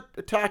 And I'm not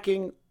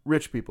attacking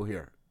rich people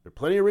here. There are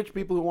plenty of rich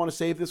people who want to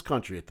save this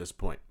country at this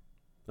point.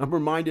 I'm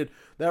reminded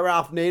that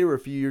Ralph Nader a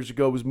few years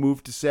ago was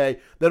moved to say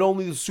that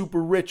only the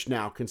super rich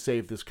now can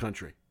save this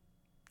country.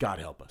 God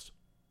help us.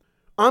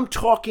 I'm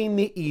talking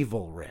the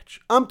evil rich.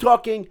 I'm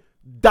talking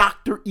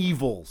Dr.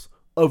 Evils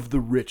of the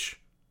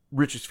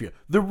richest few.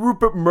 The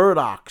Rupert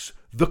Murdochs,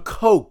 the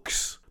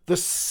Kochs, the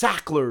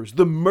Sacklers,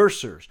 the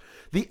Mercers,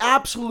 the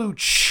absolute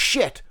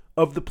shit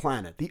of the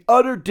planet, the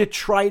utter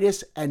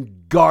detritus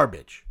and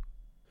garbage.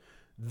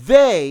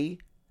 They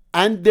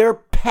and their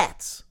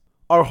pets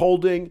are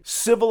holding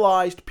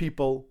civilized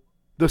people,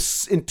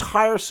 the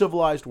entire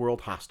civilized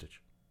world,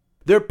 hostage.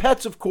 Their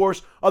pets, of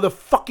course, are the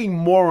fucking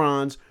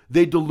morons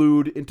they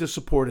delude into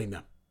supporting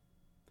them.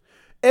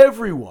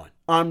 Everyone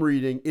I'm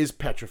reading is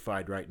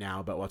petrified right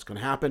now about what's going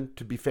to happen.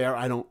 To be fair,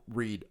 I don't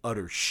read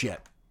utter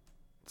shit.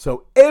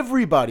 So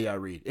everybody I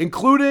read,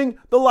 including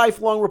the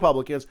lifelong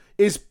Republicans,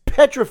 is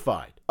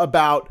petrified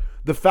about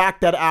the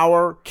fact that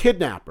our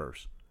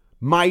kidnappers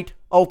might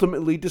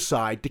ultimately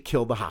decide to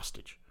kill the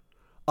hostage,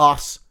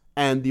 us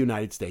and the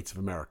United States of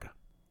America.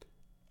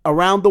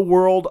 Around the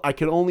world, I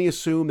can only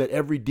assume that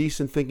every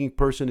decent thinking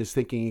person is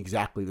thinking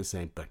exactly the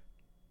same thing.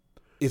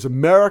 Is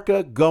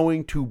America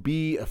going to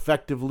be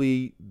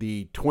effectively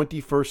the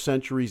 21st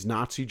century's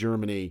Nazi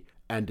Germany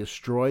and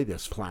destroy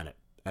this planet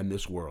and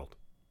this world?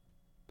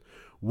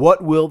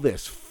 What will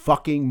this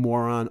fucking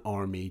moron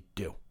army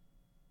do?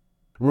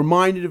 I'm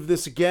reminded of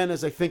this again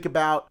as I think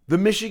about the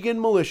Michigan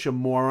militia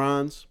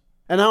morons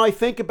and how I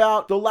think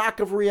about the lack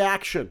of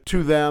reaction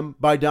to them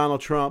by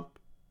Donald Trump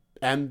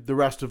and the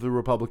rest of the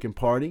Republican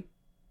Party,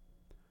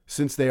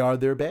 since they are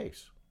their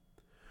base.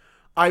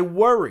 I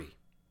worry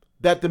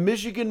that the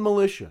Michigan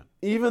militia,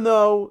 even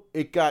though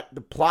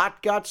the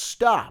plot got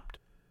stopped,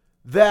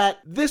 that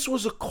this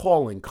was a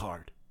calling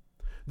card.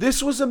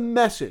 This was a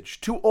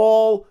message to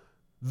all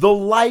the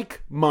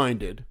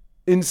like-minded,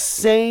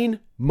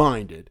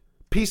 insane-minded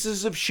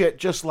pieces of shit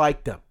just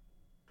like them.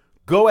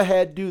 Go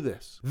ahead, do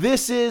this.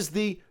 This is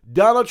the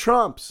Donald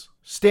Trump's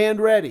stand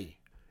ready.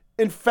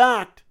 In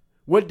fact,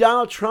 when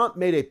Donald Trump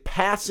made a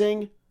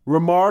passing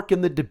remark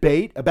in the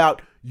debate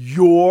about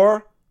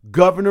your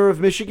governor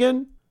of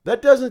Michigan,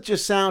 that doesn't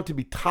just sound to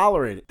be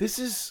tolerated. This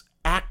is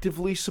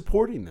actively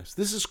supporting this.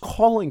 This is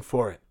calling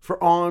for it,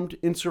 for armed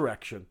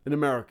insurrection in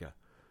America,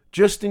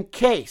 just in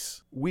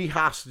case we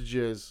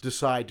hostages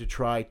decide to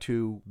try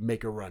to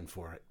make a run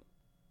for it.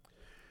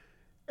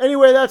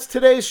 Anyway, that's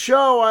today's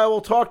show. I will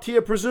talk to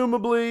you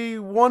presumably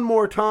one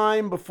more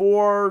time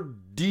before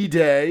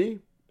D-Day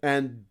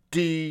and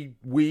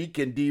D-Week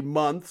and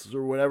D-Months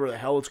or whatever the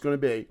hell it's going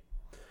to be.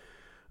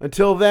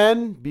 Until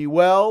then, be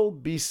well,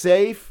 be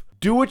safe.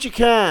 Do what you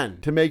can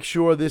to make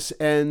sure this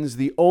ends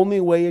the only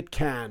way it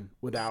can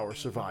with our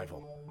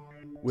survival,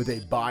 with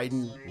a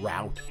Biden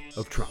rout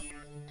of Trump.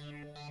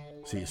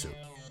 See you soon.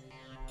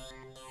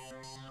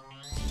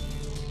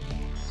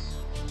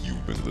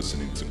 You've been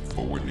listening to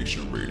Forward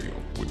Nation Radio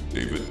with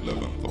David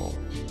Leventhal.